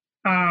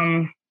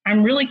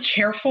I'm really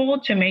careful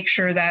to make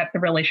sure that the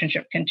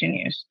relationship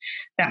continues,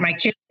 that my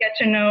kids get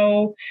to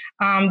know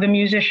the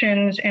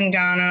musicians in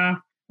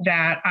Ghana,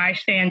 that I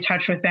stay in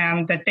touch with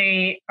them, that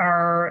they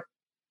are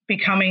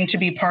becoming to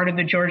be part of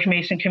the George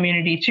Mason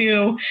community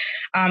too.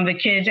 The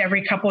kids,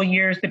 every couple of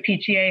years, the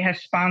PTA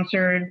has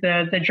sponsored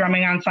the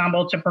drumming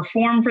ensemble to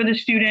perform for the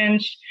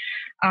students.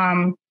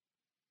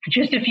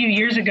 Just a few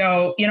years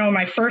ago,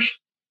 my first,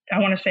 I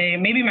want to say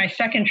maybe my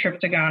second trip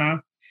to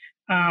Ghana,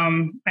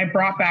 I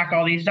brought back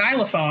all these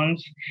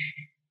xylophones,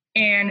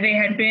 and they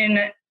had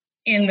been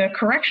in the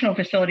correctional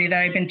facility that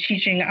I'd been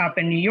teaching up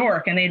in New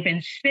York, and they'd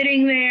been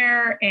sitting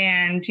there.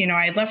 And,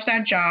 I had left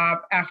that job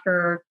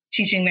after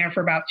teaching there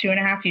for about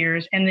 2.5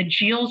 years, and the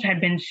Geels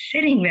had been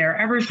sitting there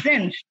ever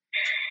since.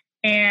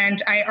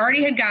 And I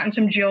already had gotten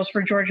some Geels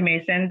for George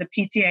Mason. The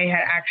PTA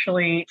had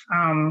actually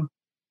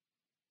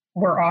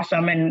were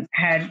awesome and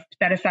had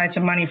set aside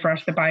some money for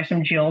us to buy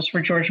some Geels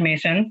for George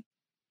Mason.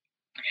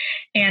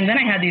 And then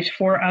I had these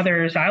 4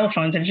 other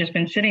xylophones that had just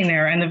been sitting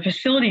there, and the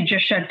facility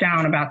just shut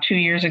down about 2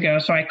 years ago.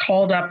 So I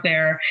called up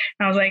there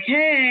and I was like,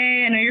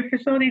 "Hey, I know your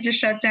facility just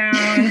shut down.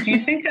 Do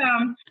you think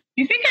I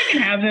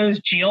can have those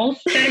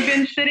Geels that have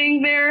been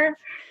sitting there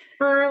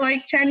for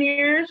like 10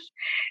 years?"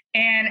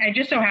 And it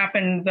just so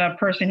happened the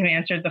person who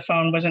answered the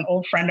phone was an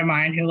old friend of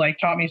mine who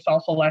taught me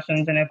salsa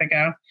lessons in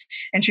Ithaca.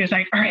 And she was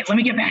like, "All right, let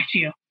me get back to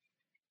you."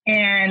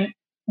 And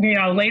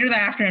later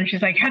that afternoon,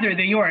 she's like, "Heather,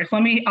 they're yours.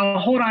 I'll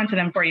hold on to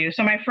them for you."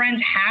 So my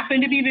friends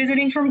happened to be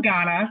visiting from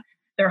Ghana.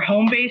 They're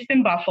home based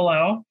in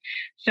Buffalo.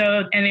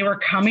 And they were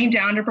coming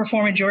down to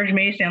perform at George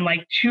Mason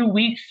 2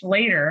 weeks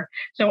later.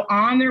 So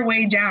on their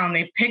way down,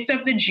 they picked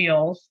up the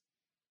Geels,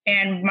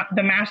 and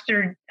the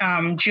master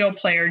Geel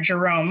player,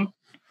 Jerome,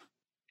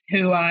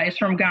 who is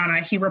from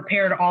Ghana, he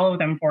repaired all of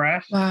them for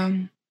us. Wow.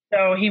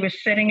 So he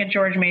was sitting at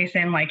George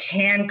Mason,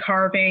 hand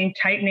carving,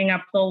 tightening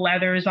up the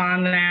leathers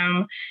on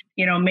them,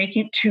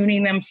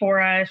 tuning them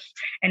for us.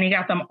 And he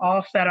got them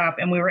all set up,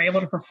 and we were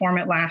able to perform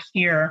it last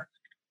year,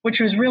 which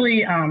was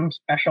really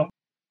special.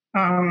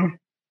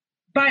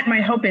 But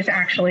my hope is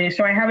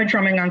so I have a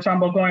drumming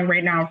ensemble going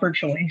right now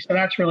virtually. So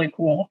that's really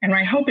cool. And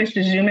my hope is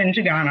to zoom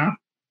into Ghana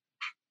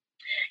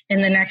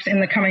in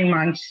the coming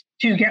months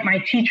to get my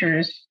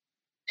teachers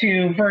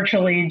to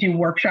virtually do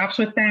workshops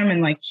with them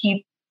and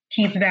keep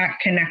that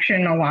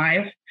connection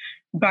alive.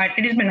 But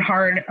it has been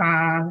hard.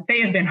 They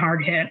have been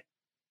hard hit.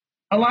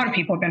 A lot of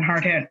people have been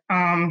hard hit.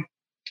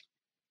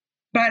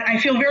 But I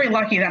feel very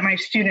lucky that my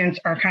students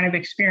are kind of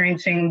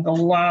experiencing the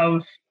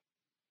love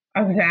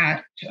of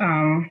that,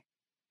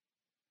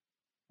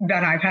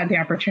 that I've had the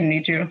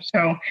opportunity to.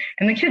 So,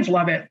 and the kids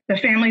love it. The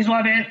families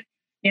love it.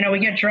 We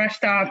get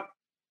dressed up.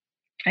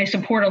 I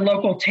support a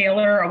local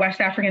tailor, a West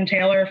African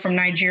tailor from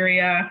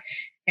Nigeria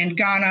and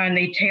Ghana, and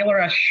they tailor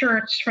us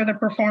shirts for the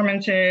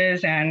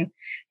performances. And,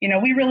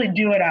 we really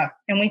do it up,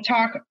 and we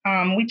talk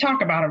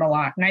about it a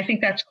lot. And I think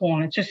that's cool.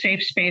 And it's a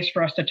safe space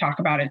for us to talk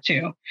about it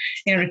too.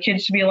 The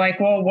kids to be like,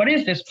 "Well, what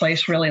is this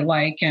place really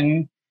like?"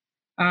 And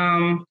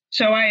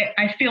so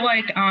I feel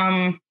like,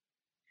 I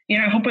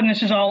hope when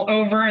this is all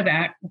over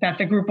that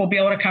the group will be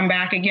able to come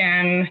back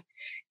again.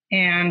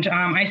 And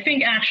I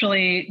think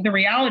actually the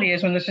reality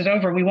is when this is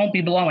over, we won't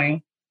be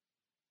blowing.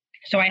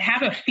 So I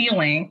have a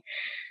feeling,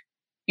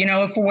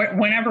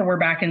 whenever we're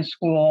back in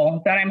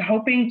school, that I'm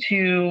hoping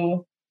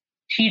to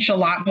teach a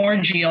lot more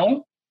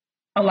Geel,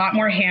 a lot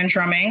more hand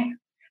drumming.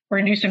 We're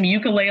going to do some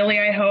ukulele,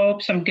 I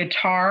hope, some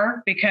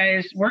guitar,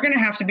 because we're going to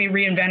have to be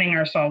reinventing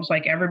ourselves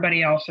like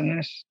everybody else in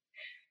this.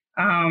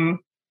 And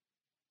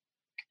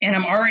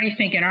I'm already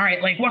thinking, all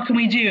right, what can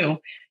we do?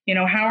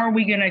 How are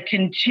we going to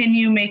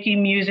continue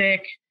making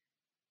music,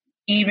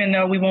 even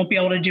though we won't be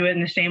able to do it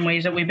in the same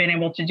ways that we've been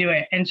able to do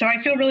it? And so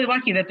I feel really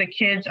lucky that the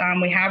kids,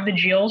 we have the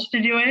Geels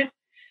to do it.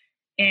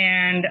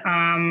 And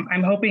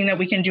I'm hoping that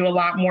we can do a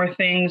lot more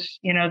things,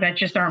 that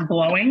just aren't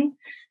blowing.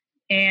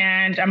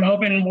 And I'm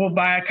hoping we'll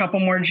buy a couple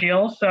more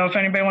Geels. So if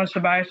anybody wants to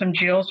buy some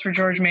Geels for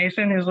George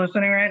Mason, who's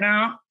listening right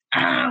now,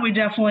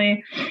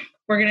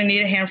 we're going to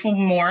need a handful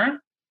more.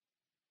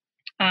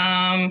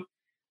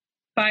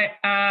 But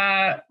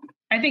I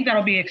think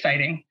that'll be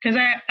exciting because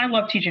I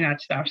love teaching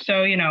that stuff.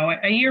 So,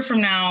 a year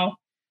from now,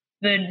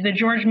 the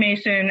George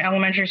Mason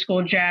Elementary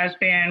School Jazz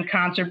Band,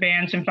 Concert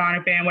Band,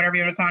 Symphonic Band, whatever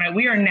you want to call it,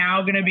 we are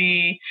now going to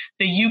be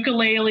the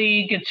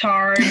ukulele,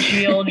 guitar,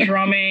 Geel,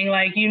 drumming,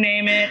 you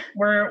name it.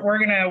 We're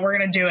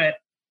gonna do it.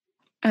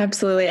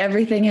 Absolutely,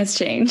 everything has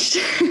changed.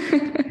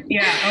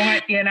 Yeah.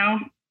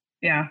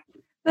 Yeah.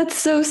 That's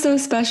so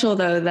special,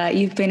 though, that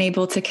you've been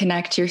able to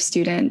connect your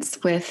students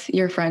with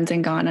your friends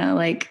in Ghana.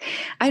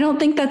 I don't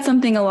think that's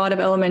something a lot of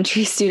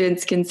elementary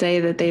students can say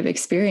that they've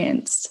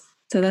experienced.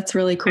 So that's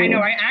really cool. I know.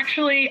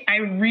 I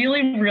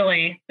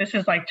really, this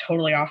is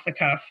totally off the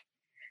cuff.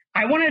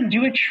 I want to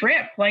do a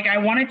trip. I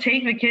want to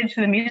take the kids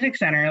to the music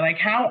center.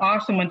 How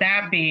awesome would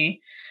that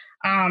be?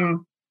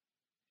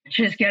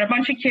 Just get a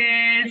bunch of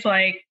kids,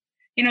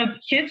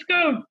 kids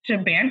go to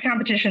band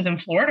competitions in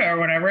Florida or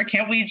whatever.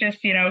 Can't we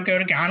just, go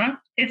to Ghana?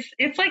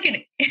 It's like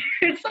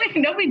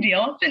no big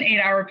deal. It's an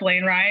 8-hour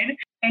plane ride.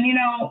 And,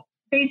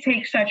 they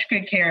take such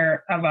good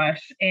care of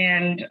us.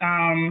 And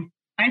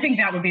I think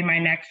that would be my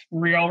next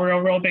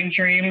real big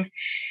dream.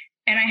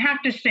 And I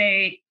have to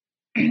say,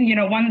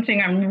 one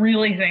thing I'm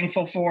really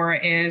thankful for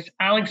is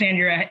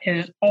Alexandria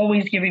is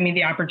always giving me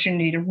the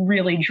opportunity to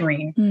really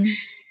dream. Mm.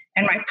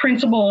 And my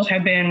principals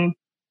have been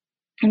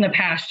in the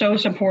past so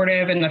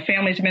supportive, and the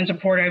families have been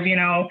supportive,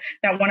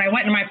 that when I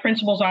went to my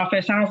principal's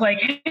office, I was like,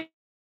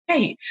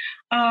 hey,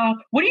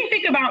 what do you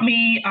think about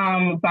me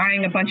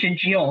buying a bunch of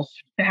Jills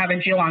to have a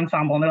Jill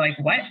ensemble? And they're like,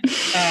 what?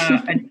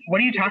 What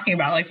are you talking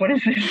about? Like, what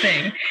is this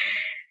thing?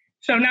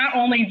 So not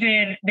only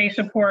did they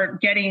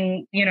support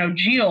getting,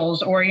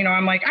 Jills, or,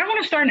 I'm like, I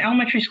want to start an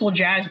elementary school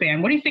jazz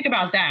band. What do you think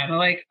about that? And they're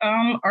like,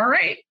 all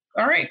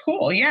right,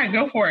 cool. Yeah,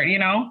 go for it.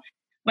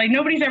 Like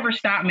nobody's ever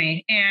stopped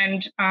me.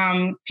 And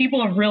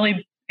people have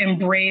really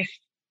embraced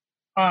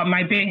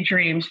my big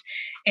dreams.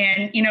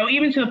 And,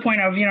 even to the point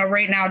of,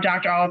 right now,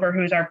 Dr. Oliver,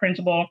 who's our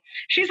principal,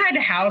 she's had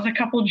to house a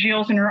couple of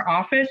Jills in her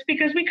office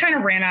because we kind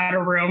of ran out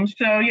of room.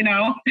 So,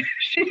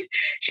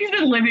 she's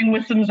been living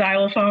with some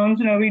xylophones,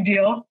 no big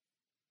deal.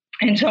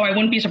 And so I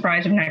wouldn't be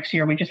surprised if next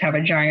year we just have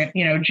a giant,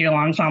 Jill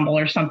ensemble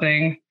or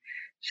something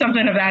of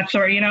that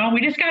sort.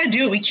 We just got to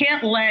do it. We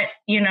can't let,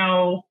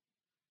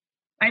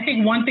 I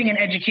think one thing in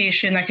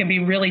education that can be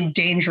really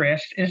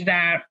dangerous is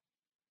that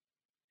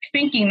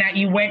thinking that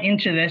you went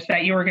into this,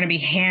 that you were going to be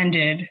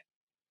handed,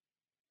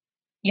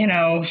 here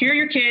are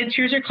your kids,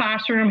 here's your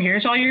classroom,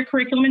 here's all your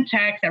curriculum and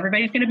text,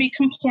 everybody's going to be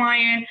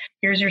compliant,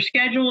 here's your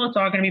schedule, it's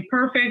all going to be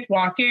perfect,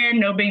 walk in,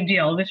 no big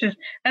deal.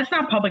 That's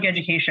not public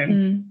education.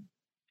 Mm.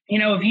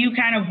 If you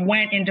kind of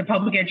went into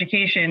public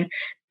education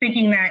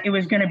thinking that it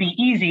was going to be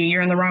easy,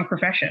 you're in the wrong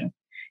profession.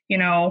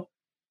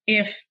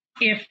 If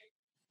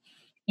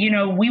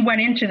we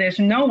went into this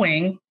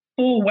knowing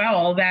full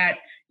well that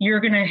you're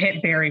going to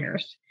hit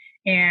barriers,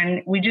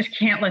 and we just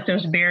can't let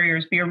those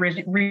barriers be a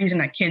reason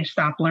that kids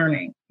stop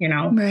learning.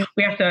 Right.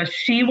 We have to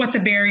see what the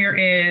barrier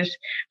is,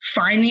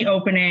 find the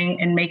opening,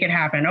 and make it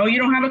happen. Oh, you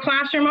don't have a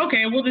classroom?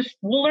 Okay, we'll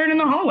learn in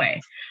the hallway.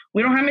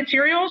 We don't have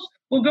materials?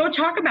 Well, go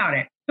talk about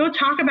it. Go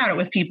talk about it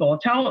with people.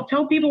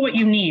 Tell people what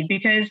you need,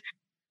 because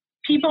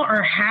people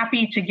are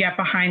happy to get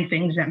behind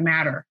things that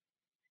matter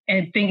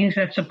and things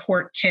that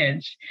support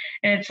kids.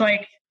 And it's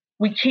like,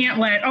 we can't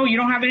you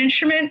don't have an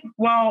instrument?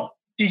 Well,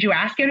 did you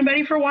ask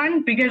anybody for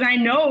one? Because I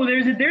know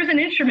there's an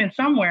instrument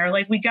somewhere.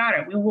 Like, we got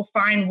it. We will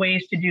find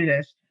ways to do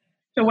this.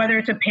 So whether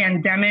it's a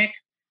pandemic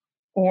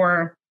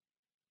or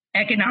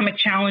economic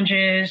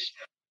challenges,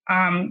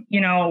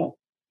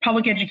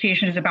 public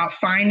education is about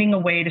finding a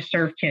way to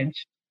serve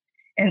kids.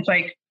 And it's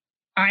like,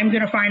 I'm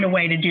going to find a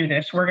way to do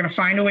this. We're going to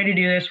find a way to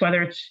do this,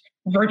 whether it's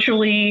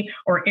virtually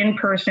or in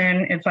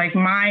person. It's like,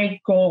 my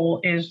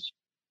goal is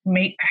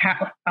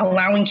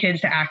allowing kids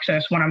to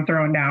access what I'm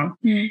throwing down,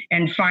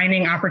 and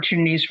finding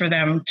opportunities for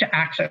them to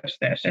access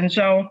this. And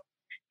so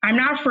I'm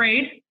not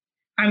afraid.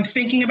 I'm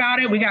thinking about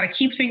it. We got to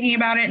keep thinking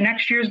about it.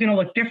 Next year is going to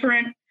look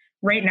different.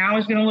 Right now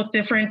is going to look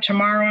different.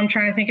 Tomorrow I'm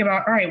trying to think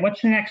about, all right,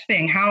 what's the next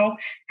thing? How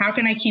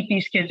can I keep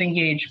these kids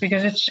engaged?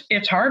 Because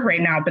it's hard right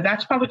now, but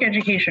that's public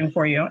education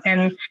for you.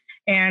 And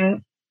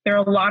there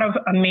are a lot of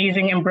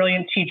amazing and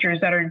brilliant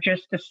teachers that are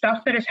just the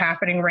stuff that is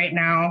happening right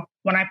now.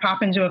 When I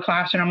pop into a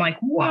class and I'm like,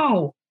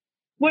 whoa,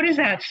 what is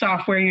that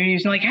software you're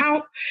using? Like,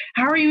 how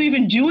are you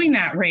even doing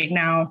that right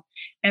now?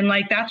 And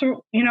like, that's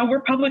what,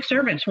 we're public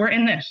servants. We're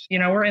in this,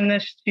 we're in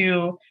this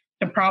to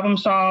problem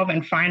solve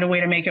and find a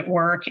way to make it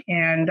work.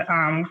 And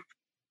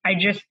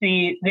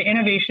the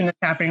innovation that's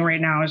happening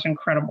right now is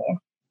incredible.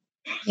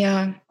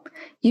 Yeah,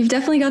 you've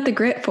definitely got the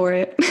grit for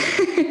it.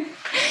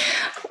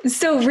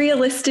 So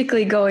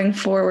realistically going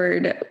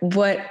forward,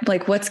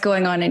 what's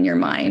going on in your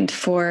mind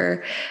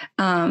for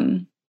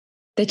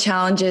the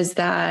challenges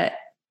that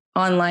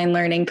online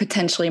learning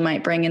potentially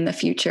might bring in the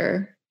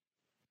future?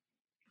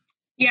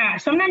 Yeah,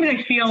 sometimes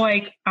I feel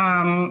like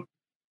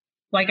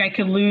I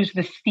could lose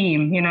the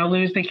steam,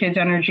 lose the kids'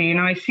 energy.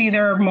 I see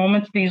there are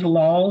moments, these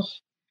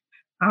lulls,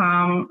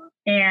 and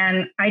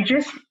I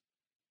just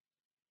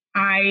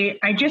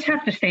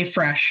have to stay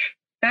fresh.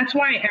 That's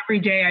why every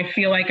day I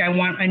feel like I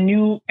want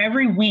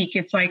every week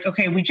it's like,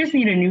 okay, we just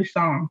need a new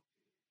song.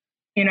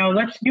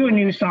 Let's do a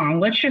new song.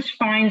 Let's just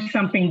find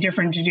something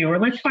different to do, or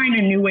let's find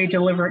a new way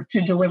to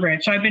deliver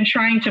it. So I've been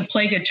trying to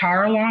play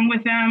guitar along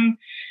with them,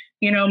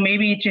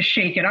 maybe to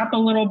shake it up a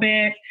little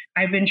bit.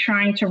 I've been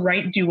trying to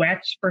write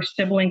duets for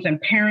siblings and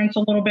parents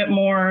a little bit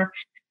more.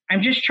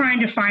 I'm just trying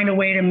to find a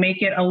way to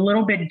make it a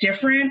little bit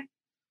different,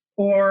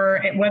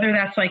 or whether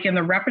that's like in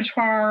the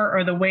repertoire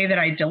or the way that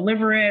I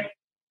deliver it,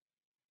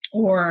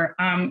 or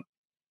I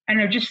don't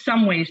know, just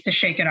some ways to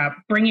shake it up,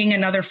 bringing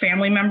another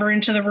family member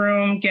into the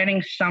room,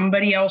 getting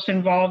somebody else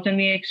involved in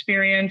the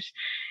experience.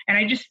 And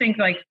I just think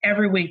like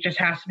every week just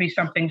has to be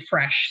something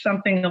fresh,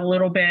 something a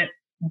little bit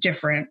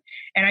different.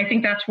 And I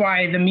think that's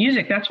why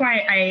that's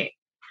why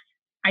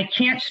I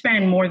can't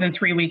spend more than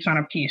 3 weeks on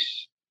a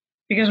piece,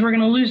 because we're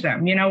going to lose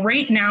them.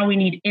 Right now we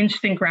need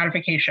instant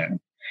gratification.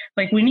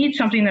 Like, we need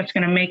something that's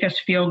going to make us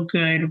feel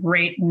good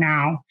right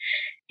now.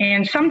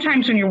 And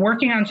sometimes when you're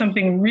working on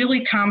something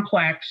really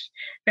complex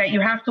that you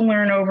have to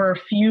learn over a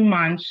few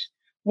months,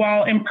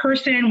 while in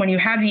person, when you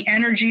have the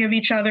energy of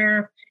each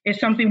other, is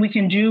something we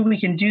can do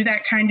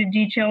that kind of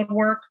detailed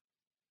work.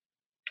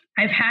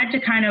 I've had to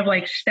kind of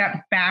like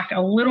step back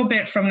a little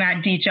bit from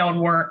that detailed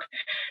work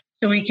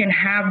so we can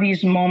have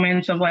these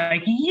moments of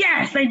like,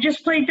 yes, I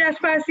just played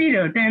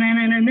Despacito.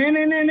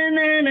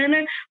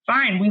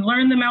 Fine, we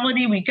learned the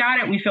melody, we got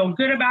it, we feel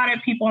good about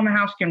it. People in the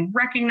house can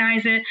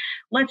recognize it.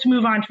 Let's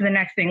move on to the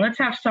next thing. Let's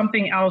have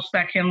something else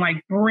that can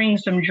like bring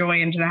some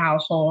joy into the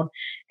household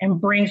and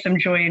bring some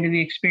joy into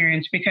the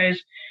experience,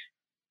 because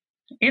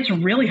it's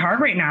really hard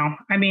right now.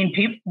 I mean,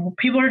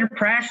 people are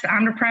depressed.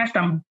 I'm depressed.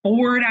 I'm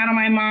bored out of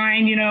my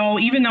mind. You know,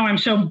 even though I'm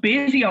so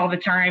busy all the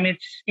time,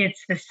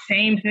 it's the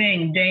same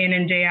thing day in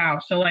and day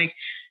out. So like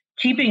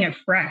keeping it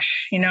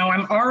fresh, you know,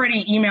 I'm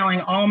already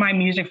emailing all my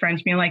music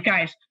friends being like,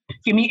 guys,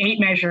 give me 8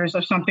 measures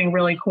of something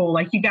really cool.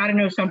 Like, you got to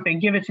know something,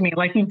 give it to me.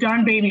 Like, we've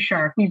done Baby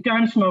Shark. We've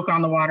done Smoke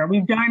on the Water.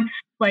 We've done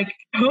like,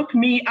 hook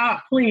me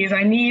up, please.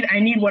 I need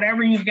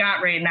whatever you've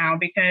got right now,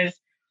 because,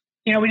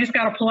 you know, we just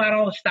got to pull out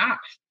all the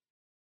stops.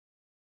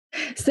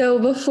 So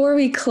before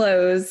we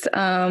close,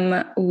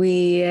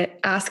 we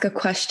ask a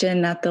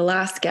question that the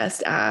last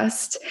guest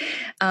asked.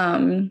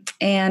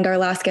 And our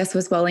last guest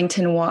was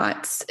Wellington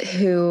Watts,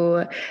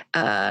 who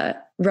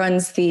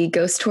runs the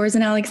ghost tours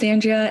in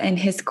Alexandria. And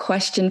his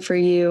question for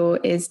you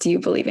is, do you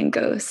believe in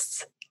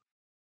ghosts?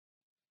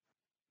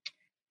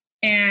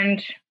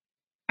 And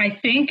I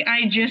think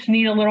I just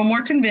need a little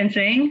more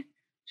convincing.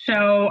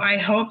 So I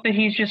hope that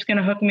he's just going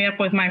to hook me up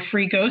with my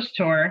free ghost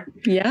tour.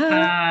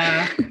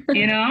 Yeah.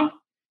 You know?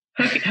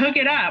 Hook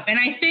it up. And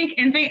I think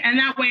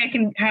that way I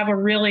can have a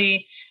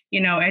really, you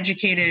know,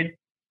 educated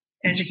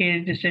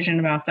decision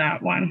about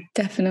that one.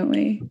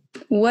 Definitely.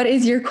 What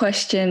is your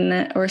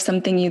question or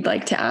something you'd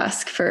like to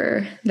ask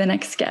for the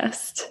next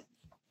guest?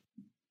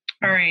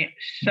 All right.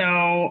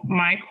 So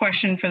my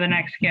question for the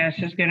next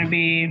guest is going to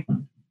be,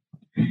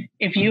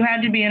 if you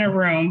had to be in a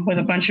room with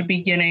a bunch of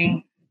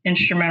beginning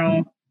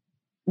instrumental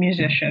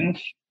musicians,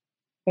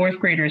 4th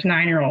graders,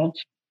 9-year-olds,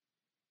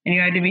 and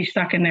you had to be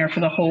stuck in there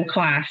for the whole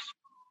class,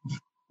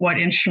 what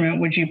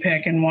instrument would you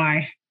pick and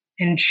why?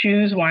 And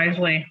choose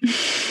wisely.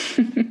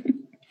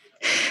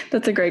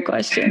 That's a great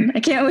question.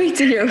 I can't wait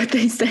to hear what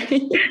they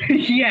say.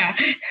 Yeah.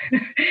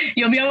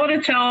 You'll be able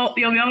to tell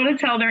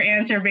their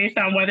answer based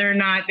on whether or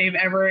not they've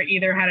ever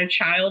either had a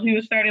child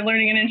who started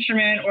learning an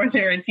instrument, or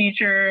they're a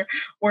teacher,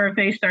 or if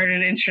they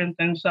started an instrument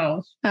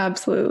themselves.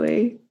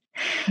 Absolutely.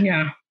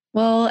 Yeah.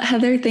 Well,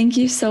 Heather, thank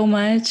you so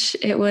much.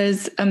 It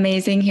was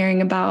amazing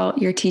hearing about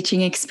your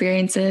teaching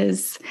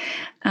experiences.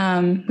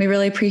 We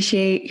really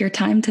appreciate your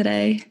time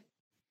today.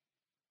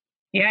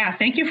 Yeah,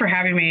 thank you for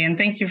having me, and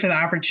thank you for the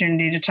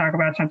opportunity to talk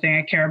about something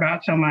I care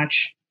about so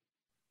much.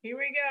 Here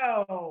we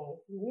go.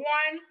 1,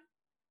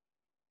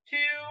 2.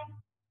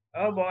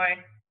 Oh boy,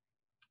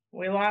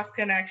 we lost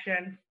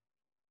connection.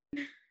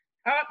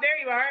 Oh, there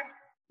you are.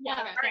 Yeah.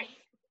 All right,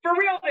 for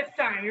real this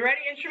time. You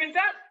ready? Instruments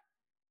up.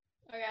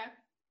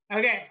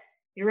 Okay,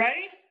 you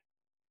ready?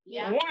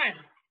 Yeah. 1,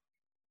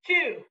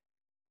 2,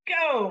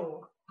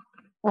 go.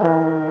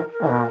 Woo!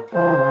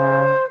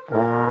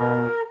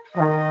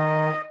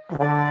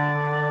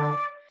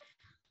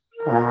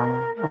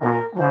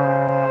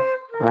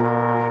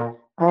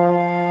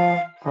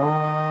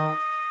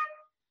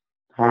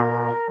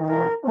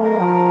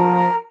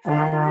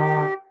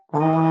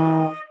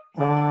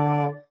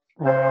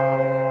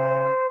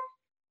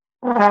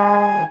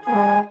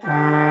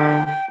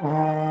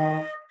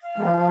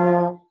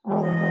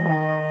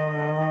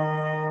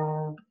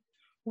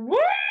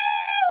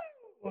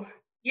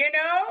 You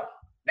know,